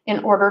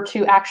in order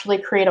to actually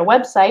create a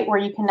website where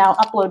you can now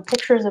upload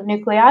pictures of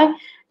nuclei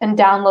and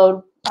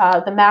download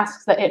the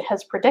masks that it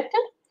has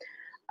predicted.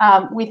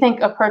 We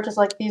think approaches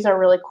like these are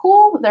really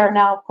cool. There are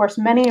now, of course,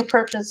 many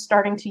approaches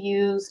starting to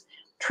use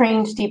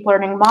trained deep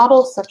learning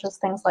models, such as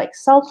things like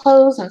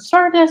CellPose and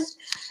Stardust,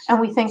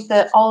 and we think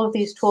that all of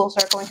these tools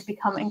are going to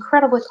become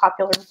incredibly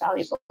popular and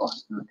valuable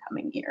in the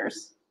coming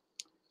years.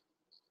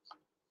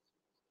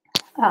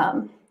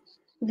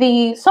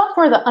 The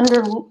software that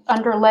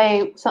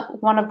underlay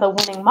one of the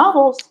winning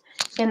models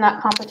in that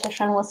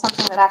competition was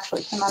something that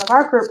actually came out of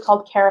our group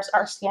called Keras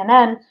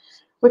RCNN,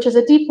 which is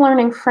a deep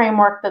learning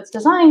framework that's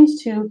designed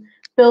to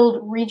build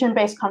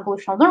region-based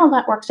convolutional neural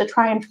networks to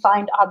try and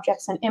find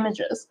objects and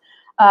images.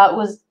 It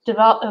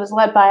was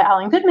led by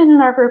Alan Goodman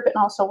in our group and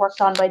also worked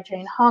on by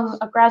Jane Hung,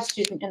 a grad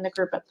student in the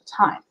group at the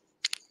time.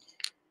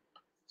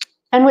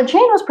 And what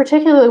Jane was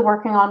particularly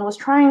working on was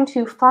trying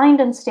to find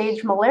and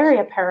stage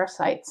malaria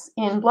parasites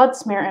in blood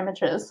smear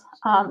images,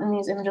 and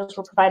these images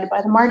were provided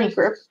by the Marty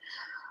group.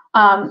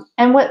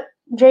 And what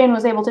Jane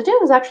was able to do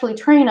is actually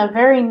train a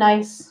very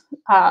nice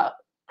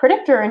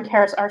predictor in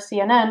Keras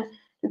RCNN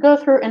to go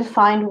through and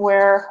find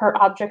where her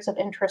objects of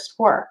interest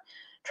were,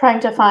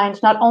 trying to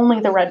find not only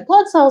the red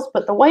blood cells,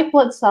 but the white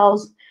blood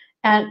cells,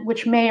 and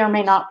which may or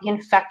may not be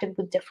infected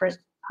with different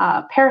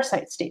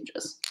parasite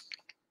stages.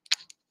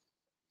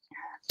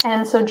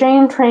 And so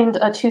Jane trained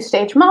a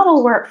two-stage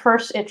model where at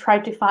first it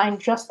tried to find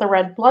just the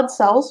red blood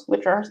cells,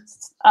 which are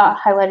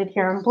highlighted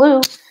here in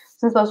blue,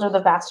 since those are the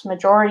vast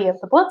majority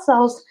of the blood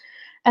cells.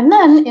 And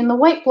then in the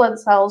white blood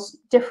cells,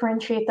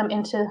 differentiate them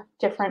into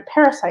different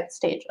parasite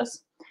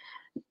stages.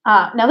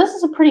 Now, this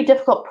is a pretty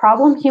difficult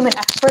problem. Human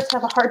experts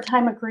have a hard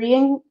time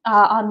agreeing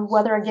on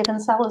whether a given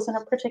cell is in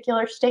a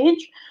particular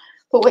stage.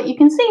 But what you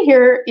can see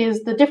here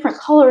is the different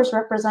colors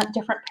represent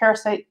different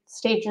parasite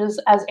stages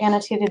as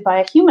annotated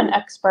by a human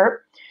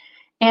expert.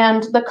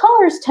 And the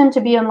colors tend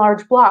to be in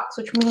large blocks,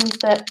 which means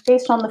that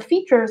based on the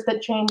features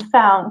that Jane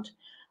found,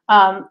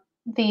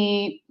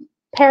 the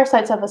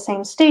parasites of the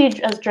same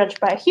stage as judged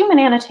by a human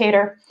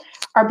annotator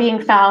are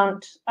being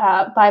found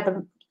by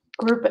the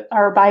group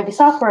or by the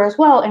software as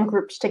well and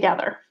grouped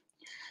together.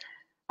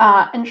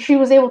 And she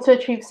was able to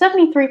achieve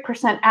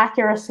 73%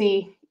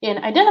 accuracy in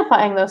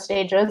identifying those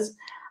stages.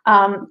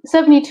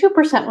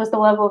 72% was the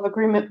level of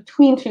agreement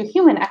between two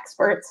human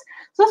experts.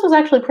 So this was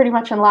actually pretty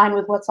much in line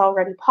with what's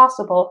already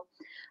possible.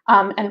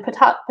 And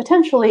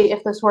potentially,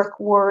 if this work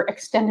were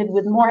extended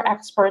with more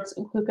experts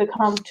who could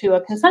come to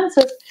a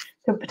consensus,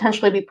 could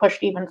potentially be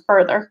pushed even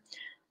further.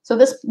 So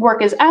this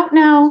work is out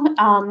now,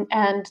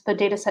 and the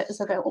data set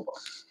is available.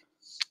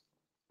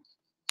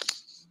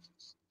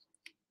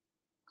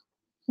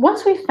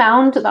 Once we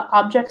found the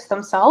objects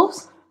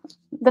themselves,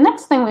 the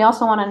next thing we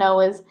also want to know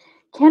is,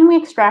 can we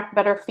extract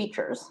better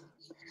features?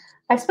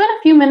 I spent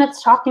a few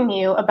minutes talking to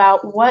you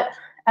about what,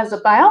 as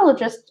a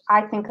biologist,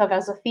 I think of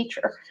as a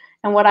feature,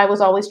 and what I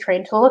was always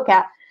trained to look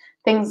at.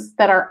 Things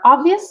that are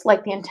obvious,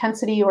 like the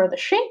intensity or the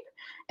shape,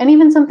 and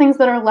even some things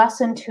that are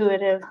less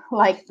intuitive,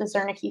 like the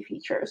Zernike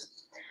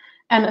features.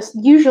 And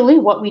usually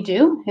what we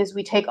do is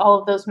we take all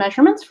of those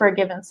measurements for a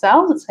given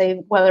cell, let's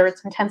say whether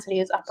its intensity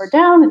is up or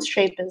down, its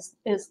shape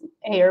is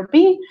A or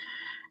B,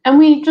 and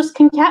we just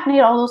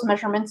concatenate all those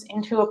measurements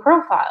into a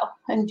profile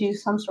and do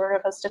some sort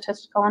of a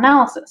statistical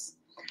analysis.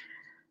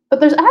 But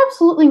there's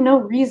absolutely no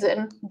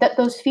reason that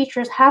those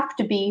features have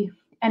to be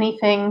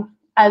anything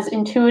as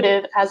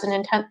intuitive as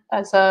an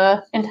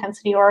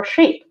intensity or a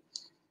shape.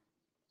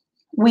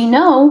 We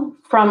know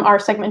from our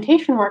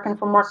segmentation work and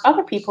from work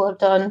other people have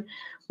done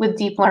with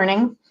deep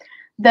learning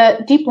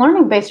that deep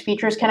learning-based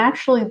features can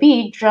actually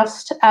be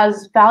just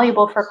as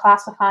valuable for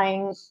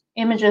classifying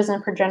images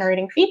and for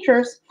generating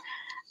features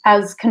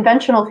as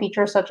conventional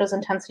features such as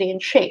intensity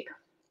and shape.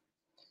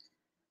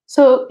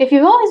 So if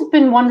you've always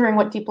been wondering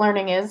what deep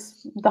learning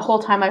is the whole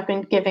time I've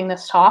been giving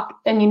this talk,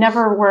 and you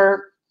never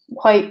were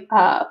quite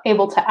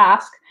able to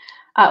ask,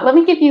 let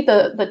me give you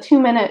the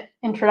 2-minute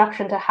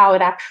introduction to how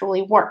it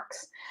actually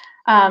works.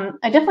 I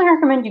definitely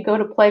recommend you go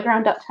to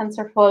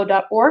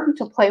playground.tensorflow.org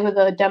to play with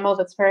a demo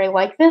that's very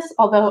like this,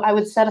 although I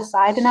would set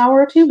aside an hour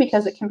or two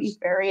because it can be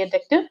very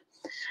addictive.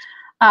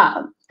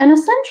 And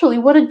essentially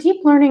what a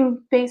deep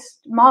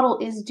learning-based model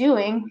is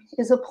doing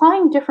is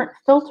applying different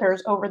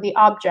filters over the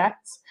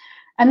objects,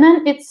 and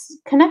then it's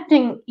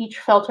connecting each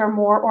filter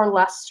more or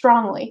less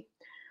strongly.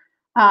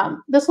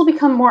 This will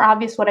become more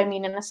obvious what I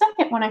mean in a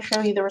second when I show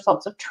you the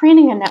results of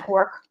training a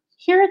network.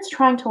 Here it's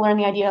trying to learn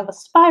the idea of a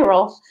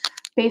spiral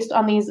based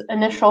on these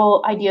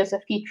initial ideas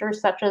of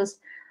features such as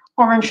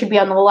orange should be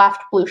on the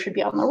left, blue should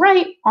be on the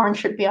right, orange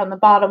should be on the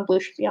bottom, blue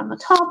should be on the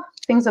top,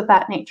 things of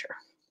that nature.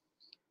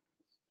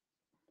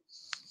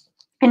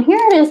 And here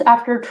it is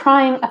after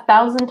trying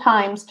 1,000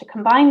 times to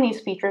combine these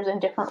features in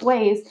different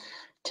ways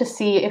to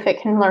see if it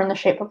can learn the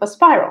shape of a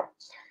spiral.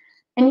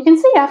 And you can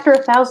see after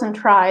 1,000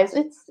 tries,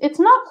 it's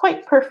not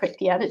quite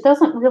perfect yet. It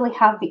doesn't really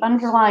have the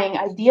underlying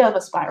idea of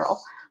a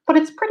spiral, but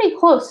it's pretty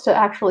close to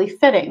actually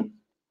fitting.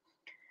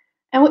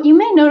 And what you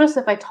may notice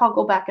if I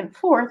toggle back and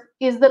forth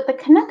is that the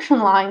connection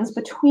lines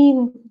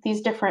between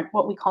these different,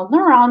 what we call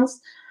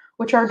neurons,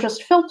 which are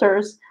just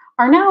filters,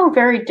 are now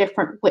very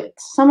different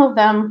widths. Some of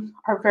them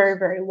are very,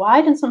 very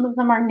wide and some of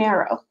them are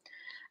narrow.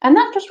 And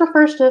that just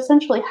refers to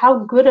essentially how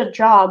good a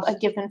job a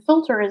given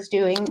filter is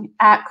doing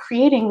at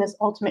creating this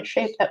ultimate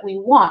shape that we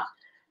want.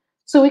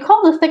 So we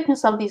call the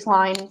thickness of these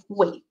lines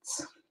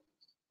weights.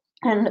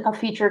 And a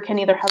feature can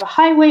either have a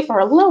high weight or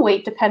a low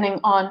weight depending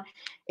on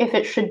if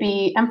it should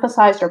be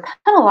emphasized or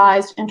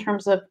penalized in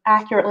terms of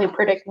accurately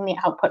predicting the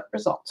output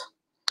result.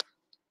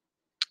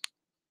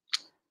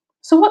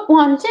 So what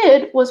Juan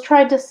did was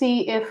try to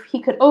see if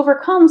he could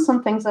overcome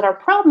some things that are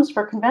problems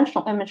for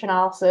conventional image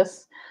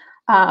analysis,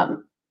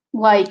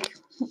 like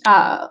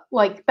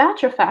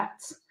batch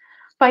effects,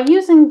 by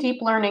using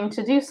deep learning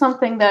to do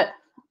something that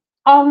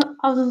on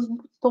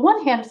the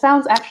one hand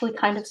sounds actually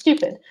kind of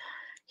stupid.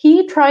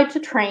 He tried to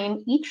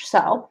train each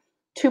cell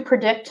to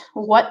predict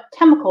what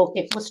chemical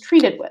it was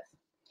treated with.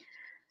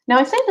 Now,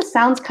 I say this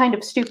sounds kind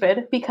of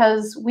stupid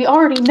because we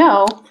already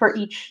know for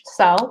each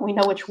cell, we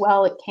know which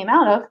well it came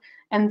out of,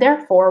 and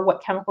therefore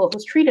what chemical it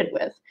was treated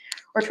with.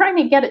 We're trying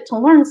to get it to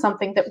learn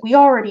something that we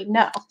already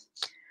know.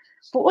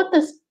 But what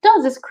this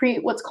does is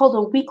create what's called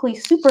a weakly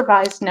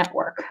supervised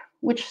network,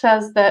 which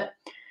says that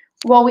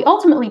while we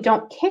ultimately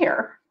don't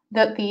care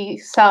that the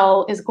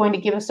cell is going to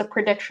give us a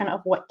prediction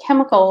of what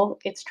chemical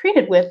it's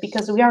treated with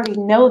because we already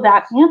know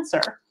that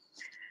answer,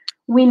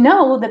 we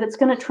know that it's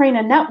going to train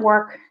a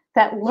network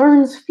that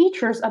learns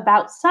features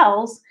about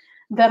cells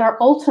that are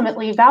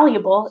ultimately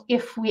valuable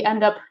if we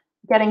end up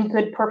getting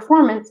good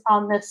performance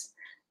on this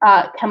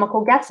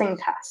chemical guessing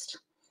test.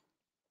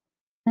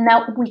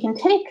 Now we can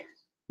take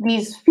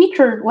these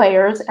feature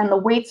layers and the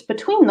weights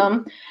between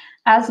them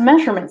as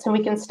measurements, and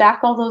we can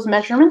stack all those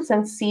measurements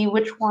and see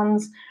which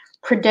ones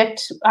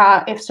predict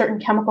if certain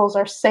chemicals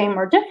are same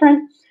or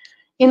different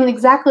in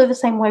exactly the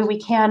same way we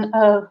can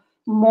of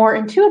more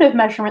intuitive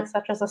measurements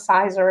such as a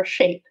size or a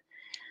shape.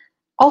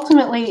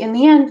 Ultimately, in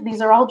the end, these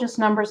are all just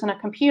numbers in a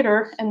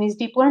computer, and these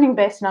deep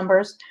learning-based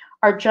numbers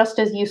are just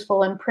as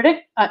useful in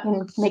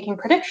making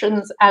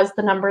predictions as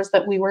the numbers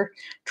that we were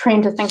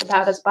trained to think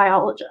about as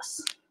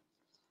biologists.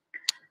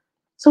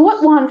 So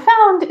what Juan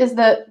found is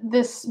that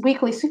this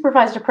weakly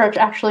supervised approach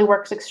actually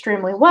works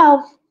extremely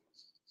well.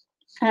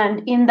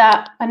 And in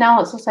that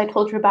analysis I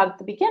told you about at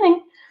the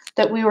beginning,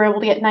 that we were able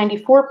to get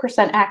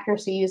 94%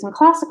 accuracy using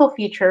classical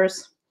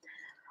features,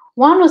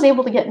 Juan was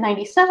able to get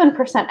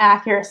 97%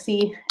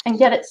 accuracy and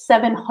get it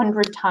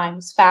 700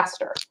 times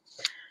faster.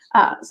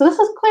 So this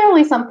is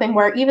clearly something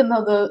where even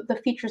though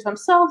the features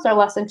themselves are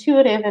less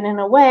intuitive, and in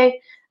a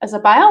way, as a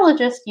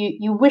biologist,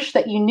 you wish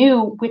that you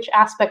knew which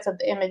aspects of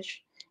the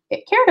image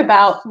it cared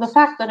about, the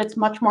fact that it's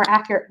much more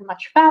accurate and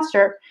much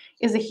faster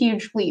is a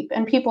huge leap.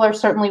 And people are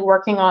certainly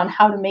working on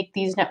how to make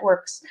these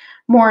networks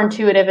more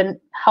intuitive and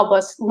help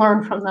us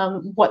learn from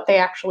them what they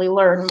actually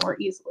learn more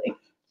easily.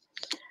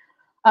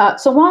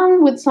 So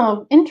Juan, with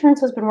some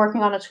interns, has been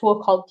working on a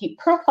tool called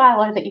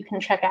CellProfiler that you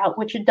can check out,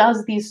 which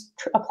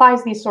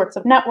applies these sorts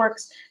of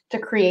networks to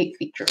create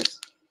features.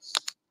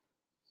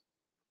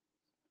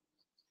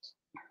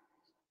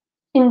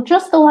 In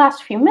just the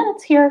last few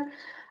minutes here,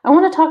 I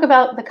want to talk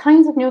about the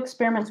kinds of new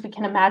experiments we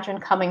can imagine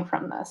coming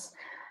from this.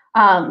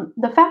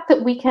 The fact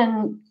that we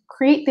can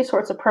create these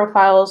sorts of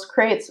profiles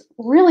creates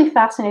really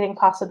fascinating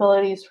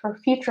possibilities for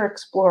future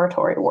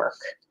exploratory work.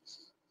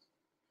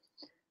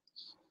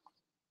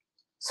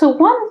 So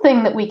one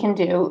thing that we can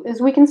do is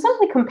we can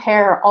simply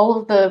compare all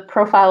of the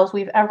profiles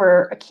we've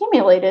ever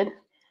accumulated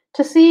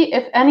to see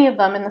if any of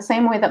them, in the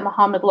same way that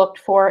Mohammed looked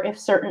for if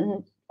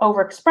certain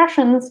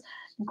overexpressions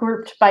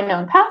grouped by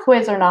known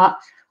pathways or not,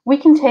 we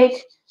can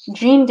take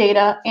gene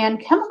data and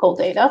chemical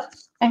data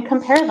and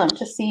compare them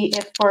to see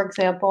if, for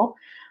example,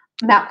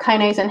 MAP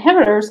kinase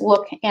inhibitors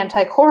look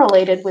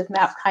anti-correlated with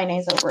MAP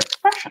kinase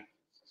overexpression.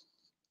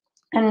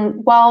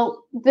 And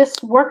while this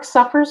work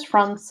suffers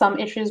from some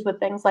issues with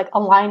things like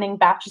aligning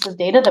batches of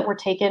data that were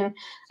taken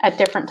at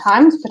different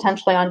times,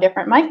 potentially on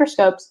different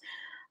microscopes,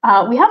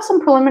 we have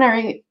some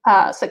preliminary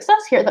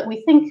success here that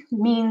we think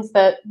means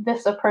that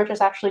this approach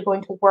is actually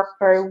going to work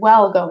very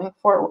well going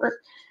forward.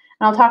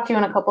 And I'll talk to you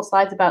in a couple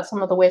slides about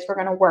some of the ways we're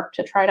going to work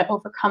to try to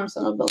overcome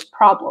some of those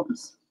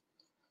problems.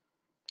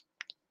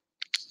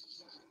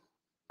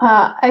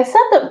 I said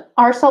that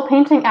our cell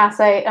painting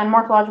assay and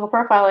morphological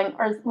profiling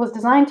was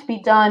designed to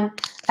be done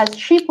as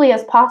cheaply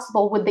as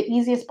possible with the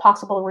easiest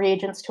possible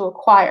reagents to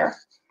acquire.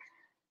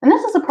 And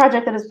this is a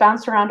project that has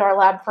bounced around our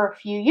lab for a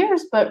few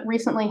years, but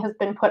recently has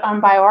been put on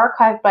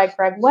bioRxiv by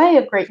Greg Way,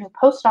 a great new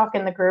postdoc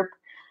in the group,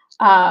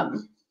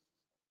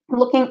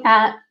 looking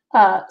at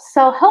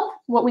cell health,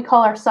 what we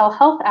call our cell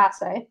health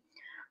assay,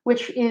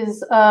 which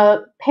is a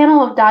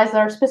panel of dyes that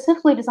are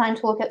specifically designed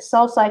to look at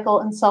cell cycle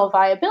and cell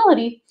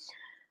viability,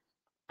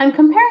 and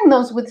comparing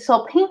those with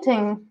cell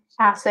painting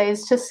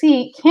assays to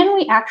see, can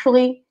we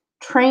actually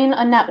train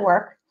a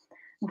network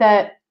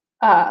that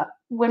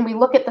when we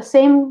look at the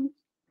same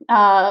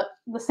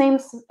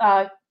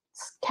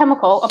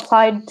chemical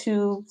applied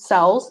to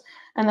cells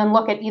and then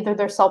look at either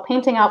their cell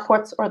painting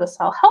outputs or the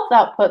cell health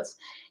outputs,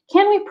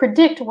 can we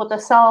predict what the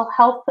cell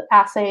health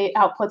assay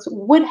outputs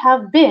would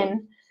have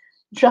been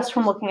just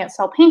from looking at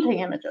cell painting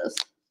images?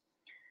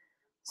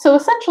 So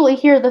essentially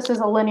here, this is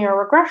a linear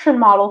regression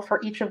model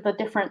for each of the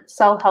different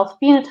cell health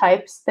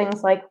phenotypes,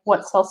 things like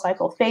what cell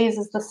cycle phase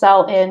is the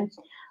cell in,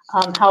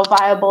 how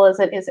viable is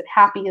it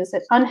happy, is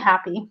it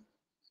unhappy?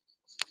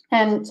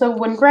 And so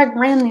when Greg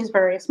ran these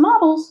various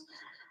models,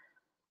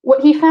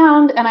 what he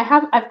found, and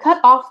I've cut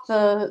off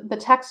the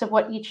text of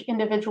what each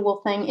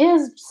individual thing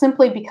is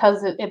simply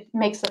because it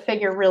makes the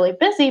figure really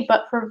busy,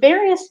 but for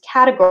various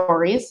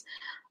categories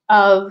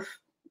of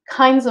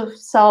kinds of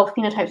cell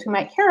phenotypes we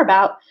might care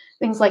about,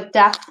 things like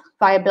death,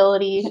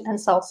 viability, and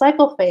cell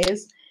cycle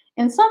phase,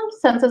 in some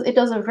senses, it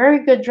does a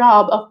very good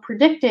job of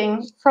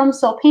predicting from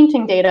cell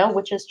painting data,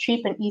 which is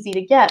cheap and easy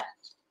to get,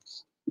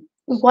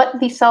 what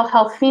the cell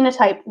health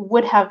phenotype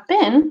would have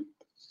been,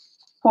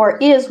 or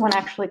is when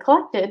actually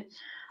collected,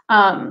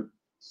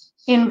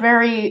 in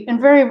very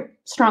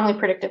strongly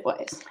predictive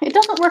ways. It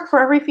doesn't work for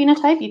every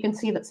phenotype. You can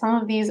see that some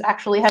of these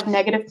actually have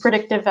negative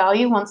predictive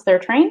value once they're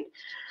trained,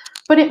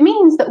 but it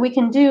means that we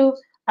can do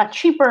a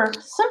cheaper,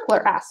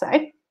 simpler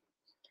assay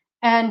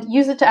and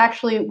use it to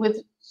actually,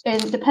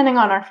 and depending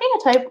on our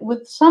phenotype,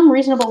 with some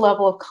reasonable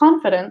level of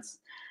confidence,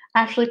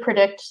 actually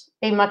predict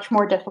a much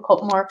more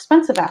difficult, more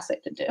expensive assay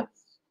to do.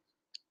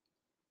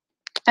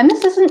 And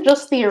this isn't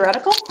just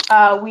theoretical.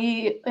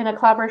 We, in a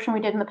collaboration we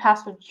did in the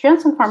past with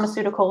Janssen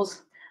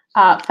Pharmaceuticals,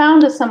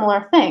 found a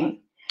similar thing.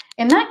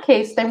 In that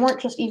case, they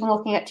weren't just even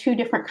looking at two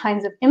different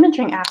kinds of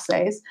imaging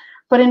assays,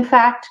 but in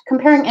fact,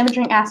 comparing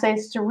imaging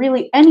assays to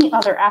really any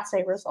other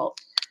assay result.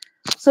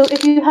 So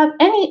if you have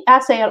any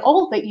assay at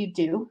all that you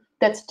do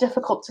that's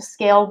difficult to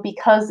scale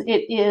because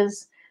it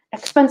is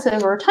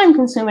expensive or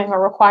time-consuming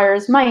or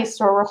requires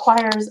mice or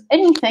requires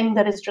anything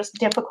that is just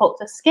difficult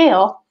to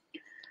scale,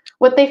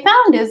 what they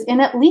found is in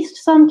at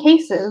least some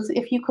cases,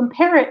 if you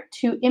compare it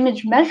to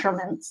image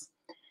measurements,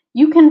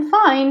 you can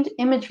find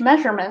image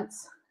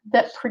measurements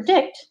that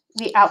predict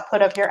the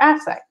output of your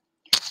assay.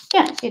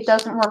 Again, it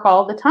doesn't work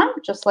all the time,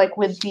 just like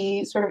with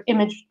the sort of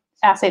image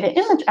assay to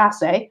image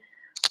assay,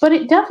 but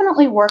it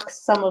definitely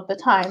works some of the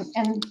time.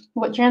 And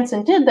what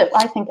Janssen did that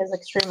I think is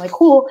extremely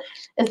cool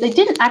is they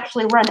didn't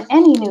actually run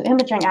any new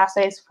imaging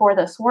assays for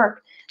this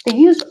work. They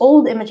used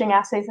old imaging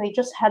assays they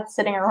just had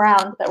sitting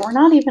around that were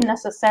not even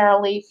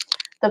necessarily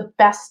the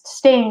best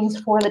stains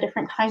for the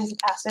different kinds of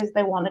assays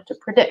they wanted to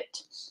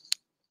predict.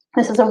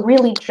 This is a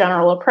really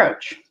general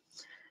approach.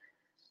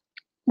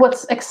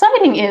 What's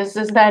exciting is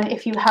then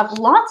if you have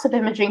lots of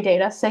imaging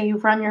data, say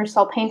you've run your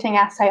cell painting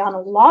assay on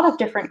a lot of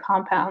different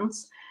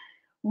compounds,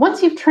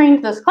 once you've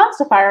trained this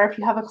classifier, if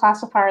you have a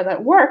classifier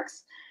that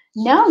works,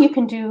 now you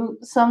can do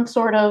some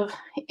sort of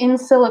in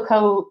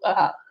silico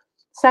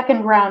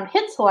second round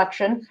hit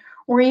selection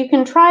where you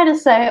can try to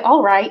say,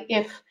 all right,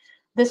 if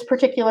this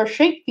particular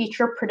shape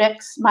feature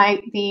predicts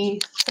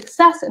the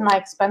success in my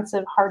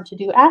expensive, hard to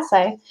do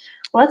assay,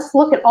 let's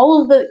look at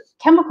all of the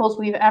chemicals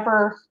we've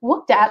ever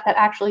looked at that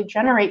actually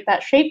generate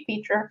that shape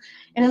feature.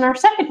 And in our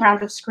second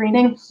round of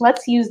screening,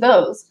 let's use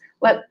those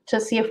to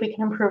see if we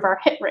can improve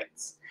our hit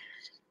rates.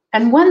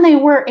 And when they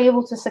were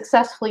able to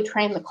successfully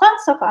train the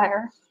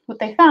classifier, what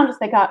they found is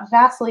they got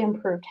vastly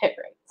improved hit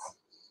rates.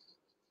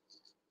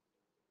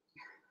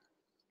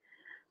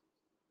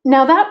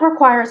 Now that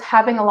requires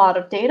having a lot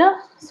of data.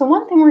 So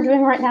one thing we're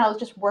doing right now is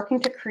just working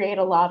to create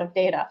a lot of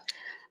data.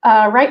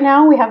 Right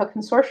now we have a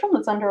consortium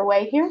that's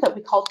underway here that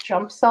we call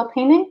Jump Cell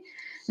Painting.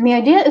 And the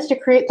idea is to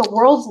create the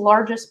world's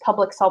largest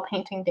public cell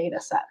painting data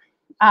set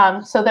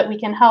so that we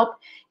can help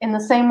in the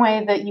same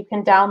way that you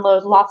can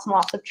download lots and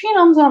lots of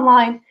genomes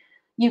online,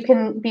 you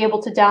can be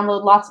able to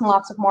download lots and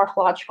lots of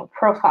morphological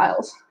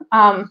profiles.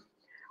 We're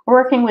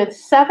working with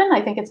 7,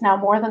 I think it's now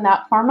more than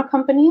that, pharma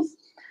companies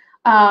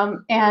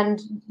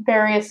and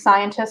various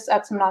scientists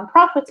at some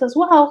nonprofits as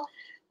well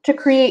to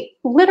create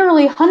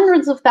literally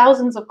hundreds of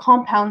thousands of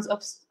compounds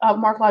of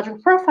morphological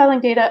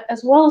profiling data,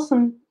 as well as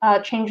some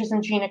changes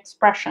in gene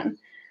expression.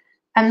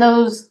 And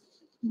those,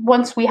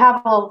 once we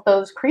have all of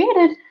those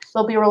created,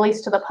 they'll be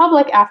released to the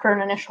public after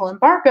an initial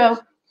embargo,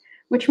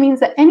 which means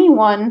that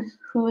anyone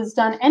who has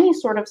done any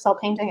sort of cell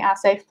painting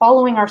assay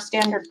following our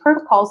standard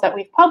protocols that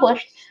we've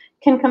published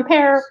can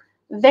compare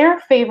their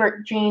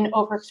favorite gene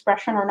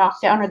overexpression or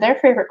knockdown or their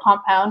favorite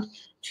compound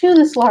to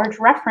this large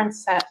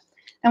reference set.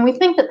 And we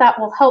think that that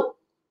will help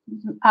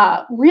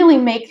really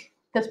make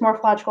this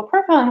morphological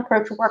profiling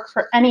approach work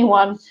for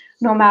anyone,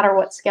 no matter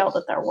what scale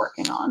that they're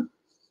working on.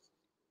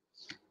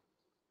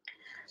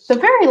 The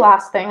very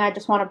last thing I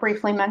just want to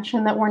briefly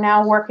mention that we're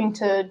now working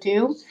to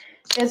do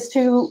is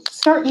to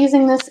start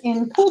using this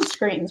in pooled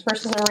screens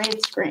versus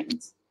arrayed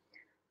screens.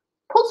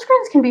 Pooled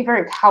screens can be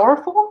very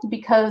powerful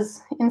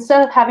because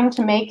instead of having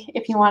to make,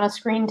 if you want to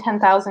screen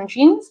 10,000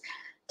 genes,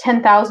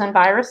 10,000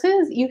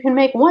 viruses, you can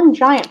make one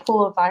giant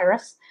pool of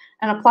virus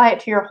and apply it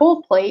to your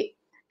whole plate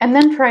and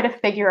then try to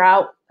figure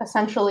out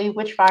essentially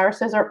which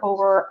viruses are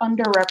over or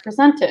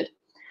underrepresented.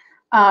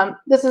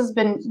 This has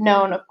been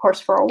known, of course,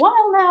 for a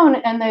while now,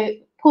 and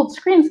the pooled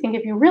screens can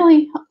give you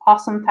really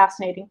awesome,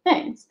 fascinating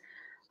things.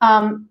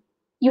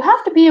 You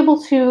have to be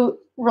able to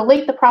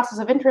relate the process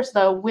of interest,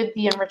 though, with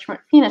the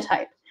enrichment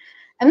phenotype.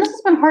 And this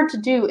has been hard to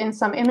do in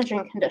some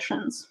imaging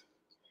conditions.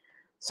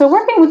 So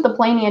working with the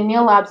Blaney and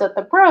Neal labs at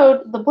the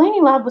Broad, the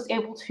Blaney lab was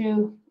able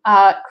to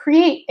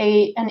create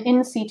an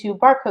in situ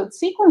barcode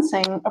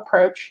sequencing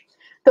approach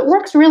that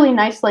works really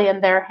nicely in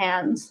their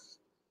hands.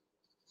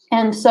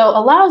 And so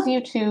allows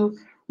you to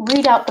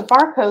read out the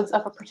barcodes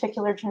of a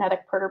particular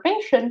genetic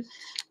perturbation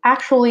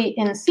actually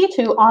in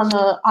situ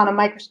on a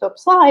microscope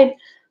slide,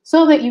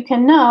 so that you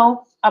can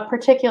know a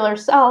particular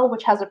cell,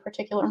 which has a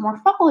particular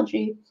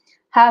morphology,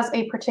 has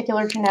a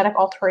particular genetic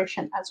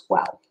alteration as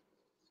well.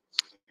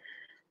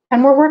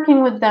 And we're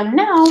working with them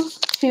now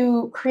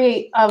to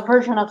create a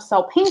version of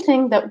cell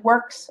painting that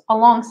works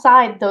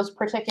alongside those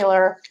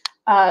particular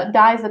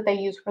dyes that they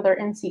use for their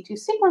in situ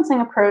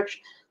sequencing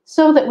approach,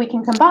 so that we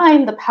can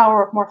combine the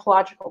power of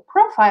morphological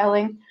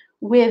profiling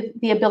with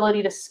the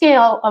ability to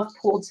scale of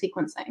pooled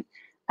sequencing.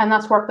 And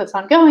that's work that's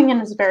ongoing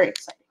and is very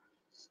exciting.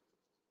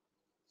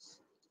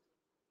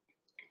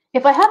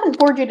 If I haven't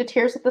bored you to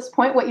tears at this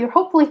point, what you're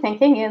hopefully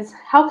thinking is,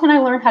 how can I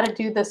learn how to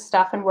do this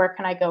stuff and where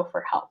can I go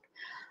for help?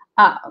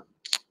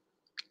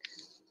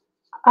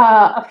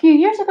 A few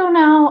years ago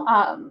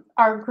now,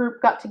 our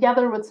group got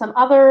together with some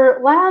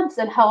other labs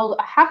and held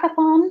a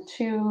hackathon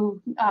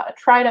to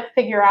try to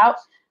figure out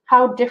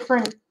how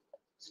different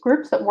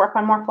groups that work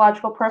on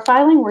morphological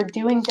profiling were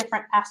doing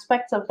different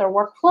aspects of their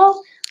workflow,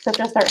 such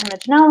as their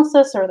image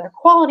analysis or their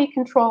quality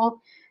control,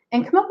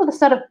 and come up with a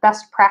set of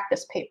best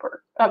practices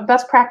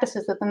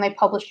that then they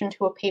published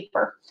into a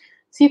paper.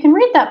 So you can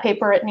read that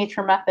paper at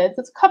Nature Methods.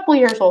 It's a couple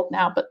years old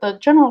now, but the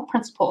general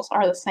principles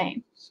are the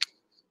same.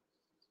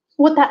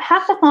 What that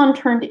hackathon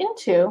turned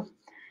into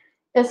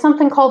is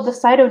something called the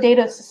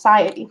Cytodata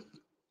Society,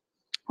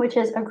 which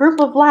is a group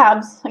of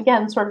labs,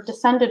 again, sort of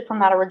descended from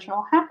that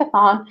original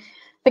hackathon,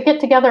 that get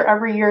together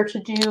every year to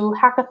do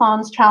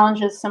hackathons,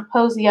 challenges,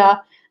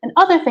 symposia, and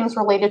other things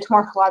related to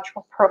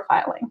morphological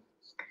profiling.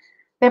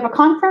 They have a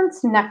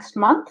conference next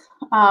month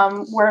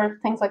where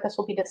things like this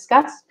will be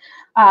discussed.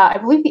 I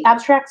believe the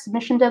abstract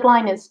submission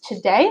deadline is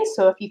today,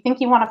 so if you think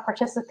you want to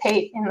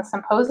participate in the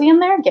symposium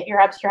there, get your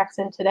abstracts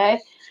in today.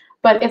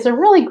 But it's a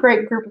really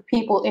great group of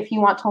people if you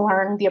want to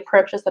learn the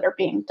approaches that are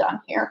being done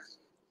here.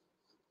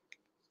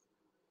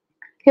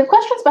 If you have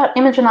questions about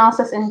image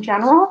analysis in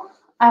general,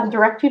 I'll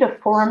direct you to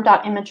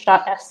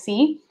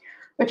forum.image.sc,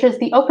 which is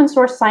the open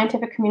source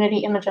scientific community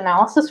image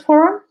analysis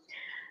forum.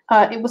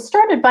 It was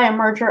started by a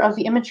merger of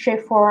the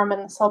ImageJ forum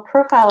and the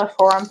CellProfiler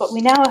forum, but we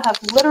now have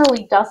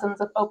literally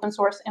dozens of open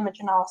source image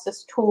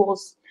analysis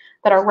tools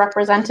that are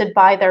represented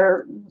by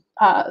their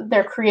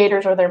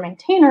creators or their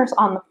maintainers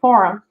on the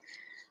forum.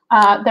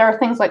 There are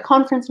things like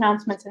conference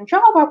announcements and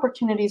job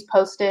opportunities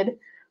posted,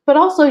 but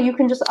also you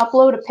can just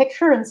upload a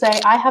picture and say,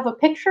 I have a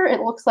picture,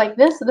 it looks like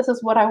this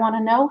is what I want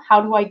to know,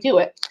 how do I do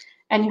it?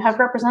 And you have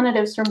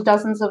representatives from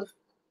dozens of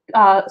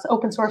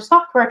open source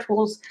software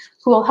tools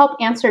who will help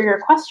answer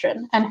your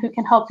question and who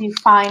can help you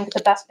find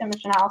the best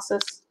image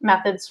analysis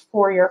methods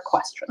for your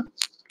question.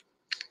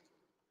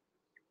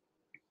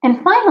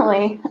 And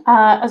finally,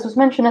 as was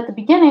mentioned at the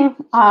beginning,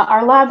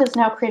 our lab has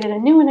now created a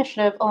new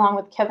initiative along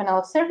with Kevin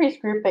Elisari's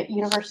group at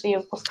University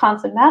of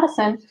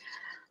Wisconsin-Madison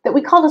that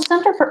we call the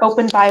Center for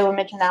Open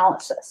Bioimage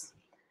Analysis.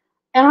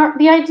 And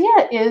the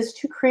idea is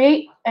to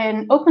create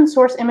an open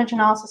source image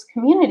analysis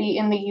community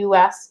in the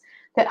US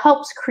that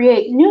helps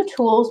create new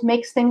tools,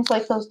 makes things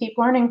like those deep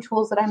learning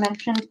tools that I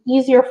mentioned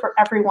easier for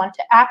everyone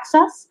to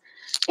access,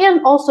 and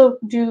also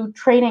do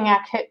training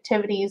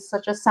activities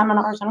such as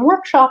seminars and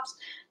workshops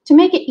to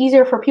make it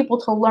easier for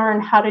people to learn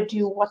how to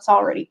do what's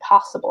already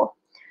possible.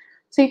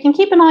 So you can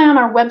keep an eye on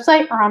our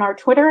website or on our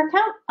Twitter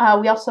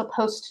account. We also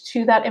post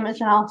to that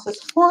image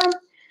analysis forum,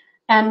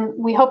 and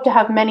we hope to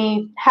have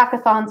many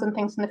hackathons and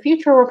things in the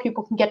future where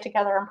people can get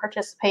together and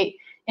participate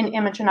in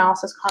image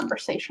analysis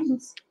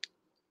conversations.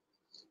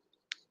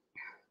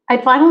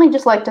 I'd finally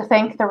just like to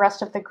thank the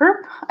rest of the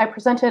group. I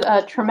presented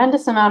a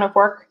tremendous amount of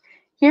work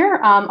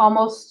here,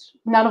 almost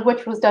none of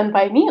which was done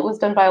by me. It was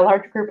done by a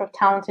large group of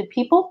talented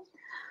people.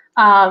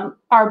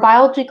 Our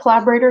biology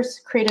collaborators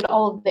created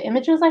all of the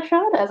images I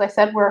showed. As I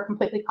said, we're a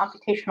completely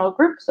computational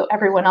group, so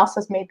everyone else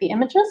has made the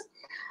images.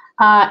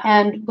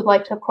 And would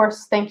like to, of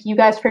course, thank you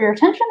guys for your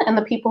attention and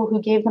the people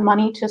who gave the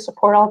money to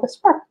support all this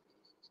work.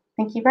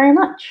 Thank you very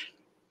much.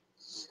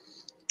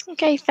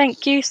 Okay,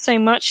 thank you so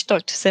much,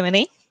 Dr.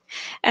 Cimini.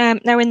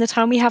 Now, in the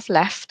time we have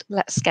left,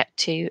 let's get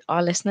to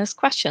our listeners'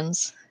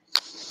 questions.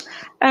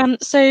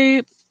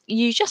 So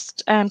you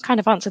just kind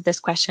of answered this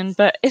question,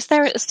 but is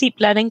there a steep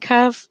learning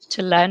curve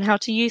to learn how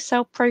to use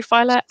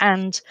CellProfiler,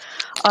 and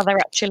are there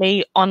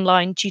actually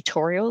online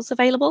tutorials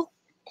available?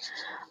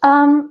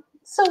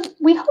 So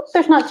we hope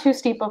there's not too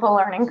steep of a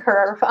learning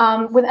curve.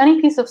 With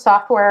any piece of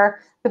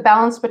software, the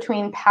balance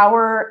between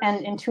power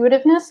and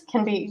intuitiveness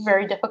can be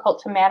very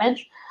difficult to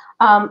manage.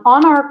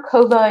 On our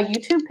COBA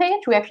YouTube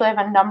page, we actually have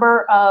a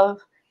number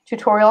of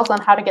tutorials on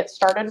how to get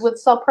started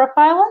with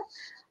CellProfiler.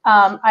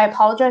 I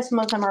apologize, some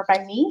of them are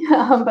by me,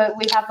 but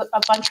we have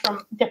a bunch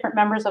from different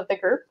members of the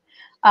group.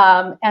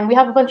 And we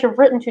have a bunch of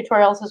written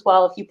tutorials as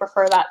well if you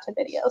prefer that to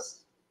videos.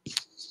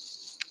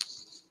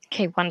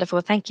 Okay,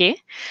 wonderful, thank you.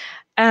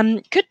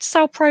 Could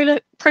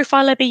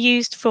CellProfiler be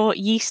used for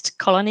yeast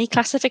colony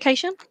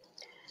classification?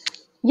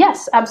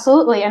 Yes,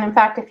 absolutely. And in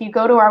fact, if you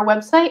go to our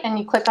website and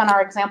you click on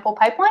our example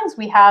pipelines,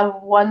 we have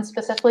one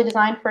specifically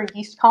designed for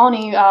yeast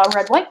colony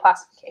red-white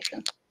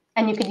classification.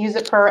 And you could use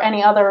it for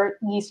any other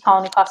yeast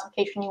colony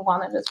classification you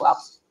wanted as well.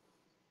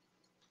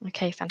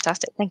 Okay,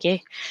 fantastic. Thank you.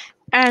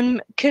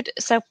 Could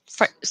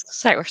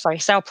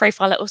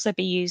CellProfiler also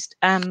be used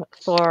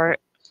for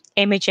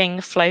imaging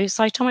flow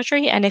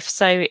cytometry? And if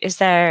so, is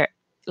there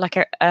like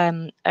a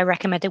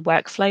recommended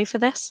workflow for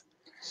this?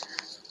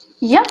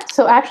 Yeah,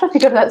 so actually, if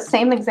you go to that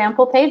same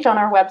example page on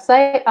our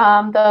website,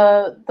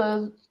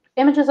 the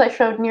images I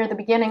showed near the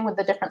beginning with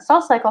the different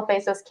cell cycle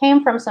phases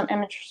came from some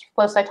image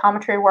flow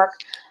cytometry work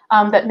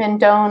that Min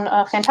Doan,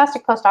 a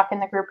fantastic postdoc in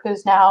the group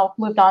who's now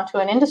moved on to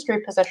an industry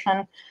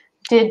position,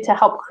 did to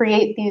help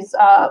create these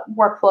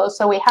workflows.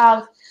 So we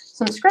have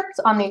some scripts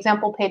on the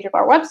example page of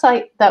our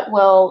website that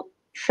will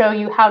show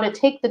you how to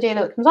take the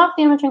data that comes off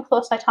the imaging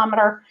flow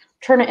cytometer,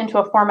 turn it into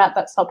a format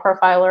that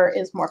CellProfiler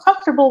is more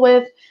comfortable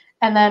with,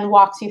 and then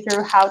walks you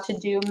through how to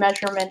do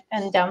measurement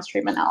and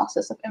downstream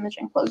analysis of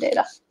imaging flow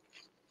data.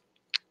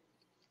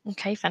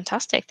 Okay,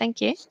 fantastic.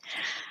 Thank you.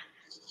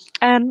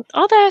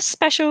 Are there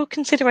special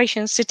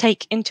considerations to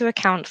take into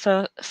account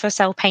for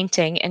cell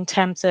painting in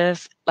terms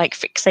of like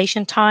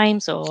fixation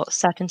times or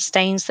certain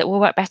stains that will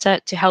work better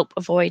to help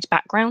avoid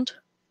background?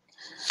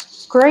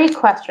 Great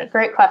question,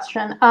 great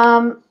question.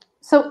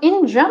 So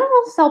in general,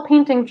 cell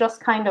painting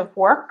just kind of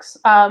works,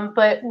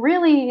 but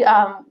really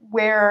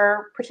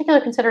where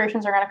particular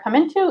considerations are going to come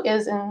into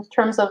is in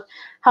terms of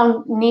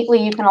how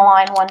neatly you can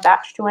align one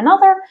batch to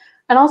another,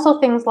 and also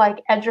things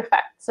like edge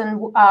effects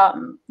and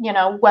you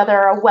know,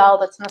 whether a well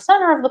that's in the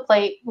center of the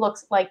plate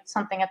looks like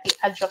something at the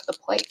edge of the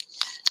plate.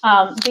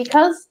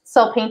 Because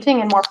cell painting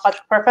and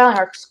morphological profiling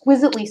are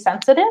exquisitely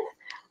sensitive,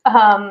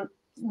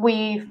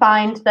 we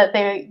find that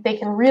they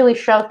can really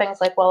show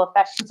things like well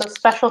effects. And so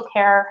special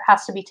care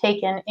has to be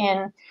taken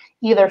in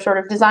either sort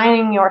of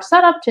designing your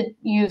setup to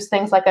use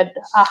things like a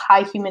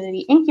high humidity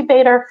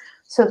incubator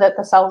so that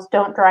the cells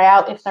don't dry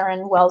out if they're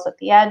in wells at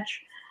the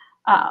edge.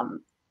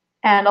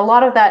 And a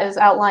lot of that is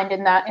outlined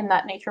in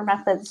that Nature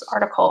Methods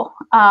article.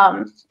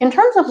 In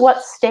terms of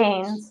what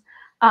stains,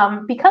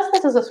 because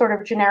this is a sort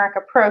of generic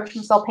approach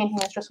and cell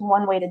painting is just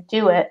one way to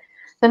do it,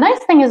 the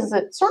nice thing is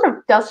it sort of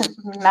doesn't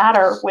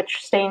matter which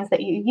stains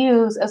that you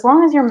use as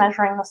long as you're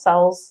measuring the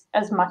cells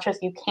as much as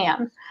you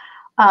can.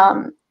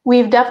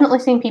 We've definitely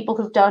seen people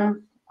who've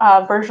done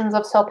versions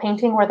of cell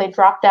painting where they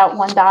dropped out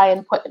one dye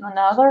and put in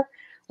another.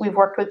 We've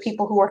worked with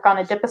people who work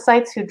on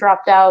adipocytes who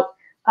dropped out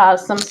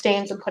some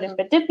stains and put in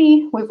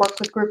BDIPI. We've worked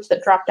with groups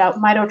that dropped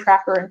out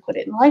MitoTracker and put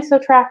it in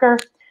LysoTracker.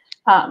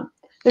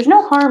 There's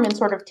no harm in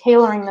sort of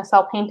tailoring the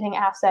cell painting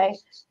assay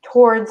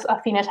towards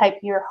a phenotype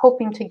you're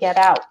hoping to get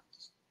out.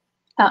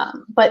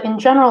 But in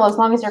general, as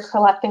long as you're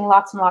collecting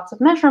lots and lots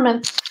of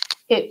measurements,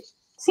 it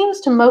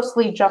seems to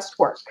mostly just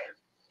work.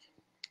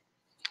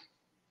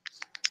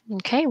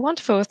 Okay,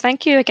 wonderful.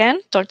 Thank you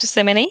again, Dr.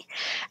 Cimini.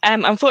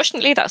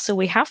 Unfortunately, that's all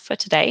we have for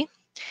today.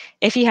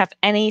 If you have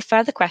any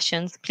further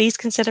questions, please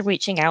consider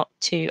reaching out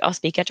to our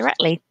speaker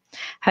directly.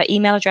 Her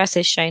email address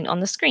is shown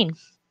on the screen.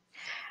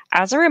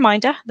 As a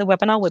reminder, the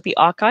webinar will be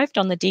archived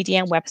on the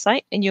DDN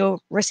website and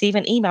you'll receive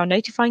an email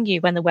notifying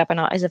you when the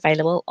webinar is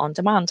available on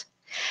demand.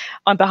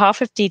 On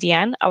behalf of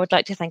DDN, I would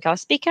like to thank our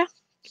speaker,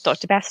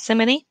 Dr. Beth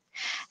Cimini,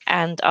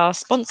 and our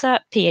sponsor,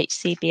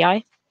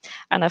 PHCBI.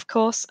 And of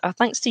course, our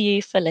thanks to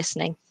you for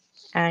listening.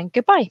 And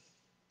goodbye.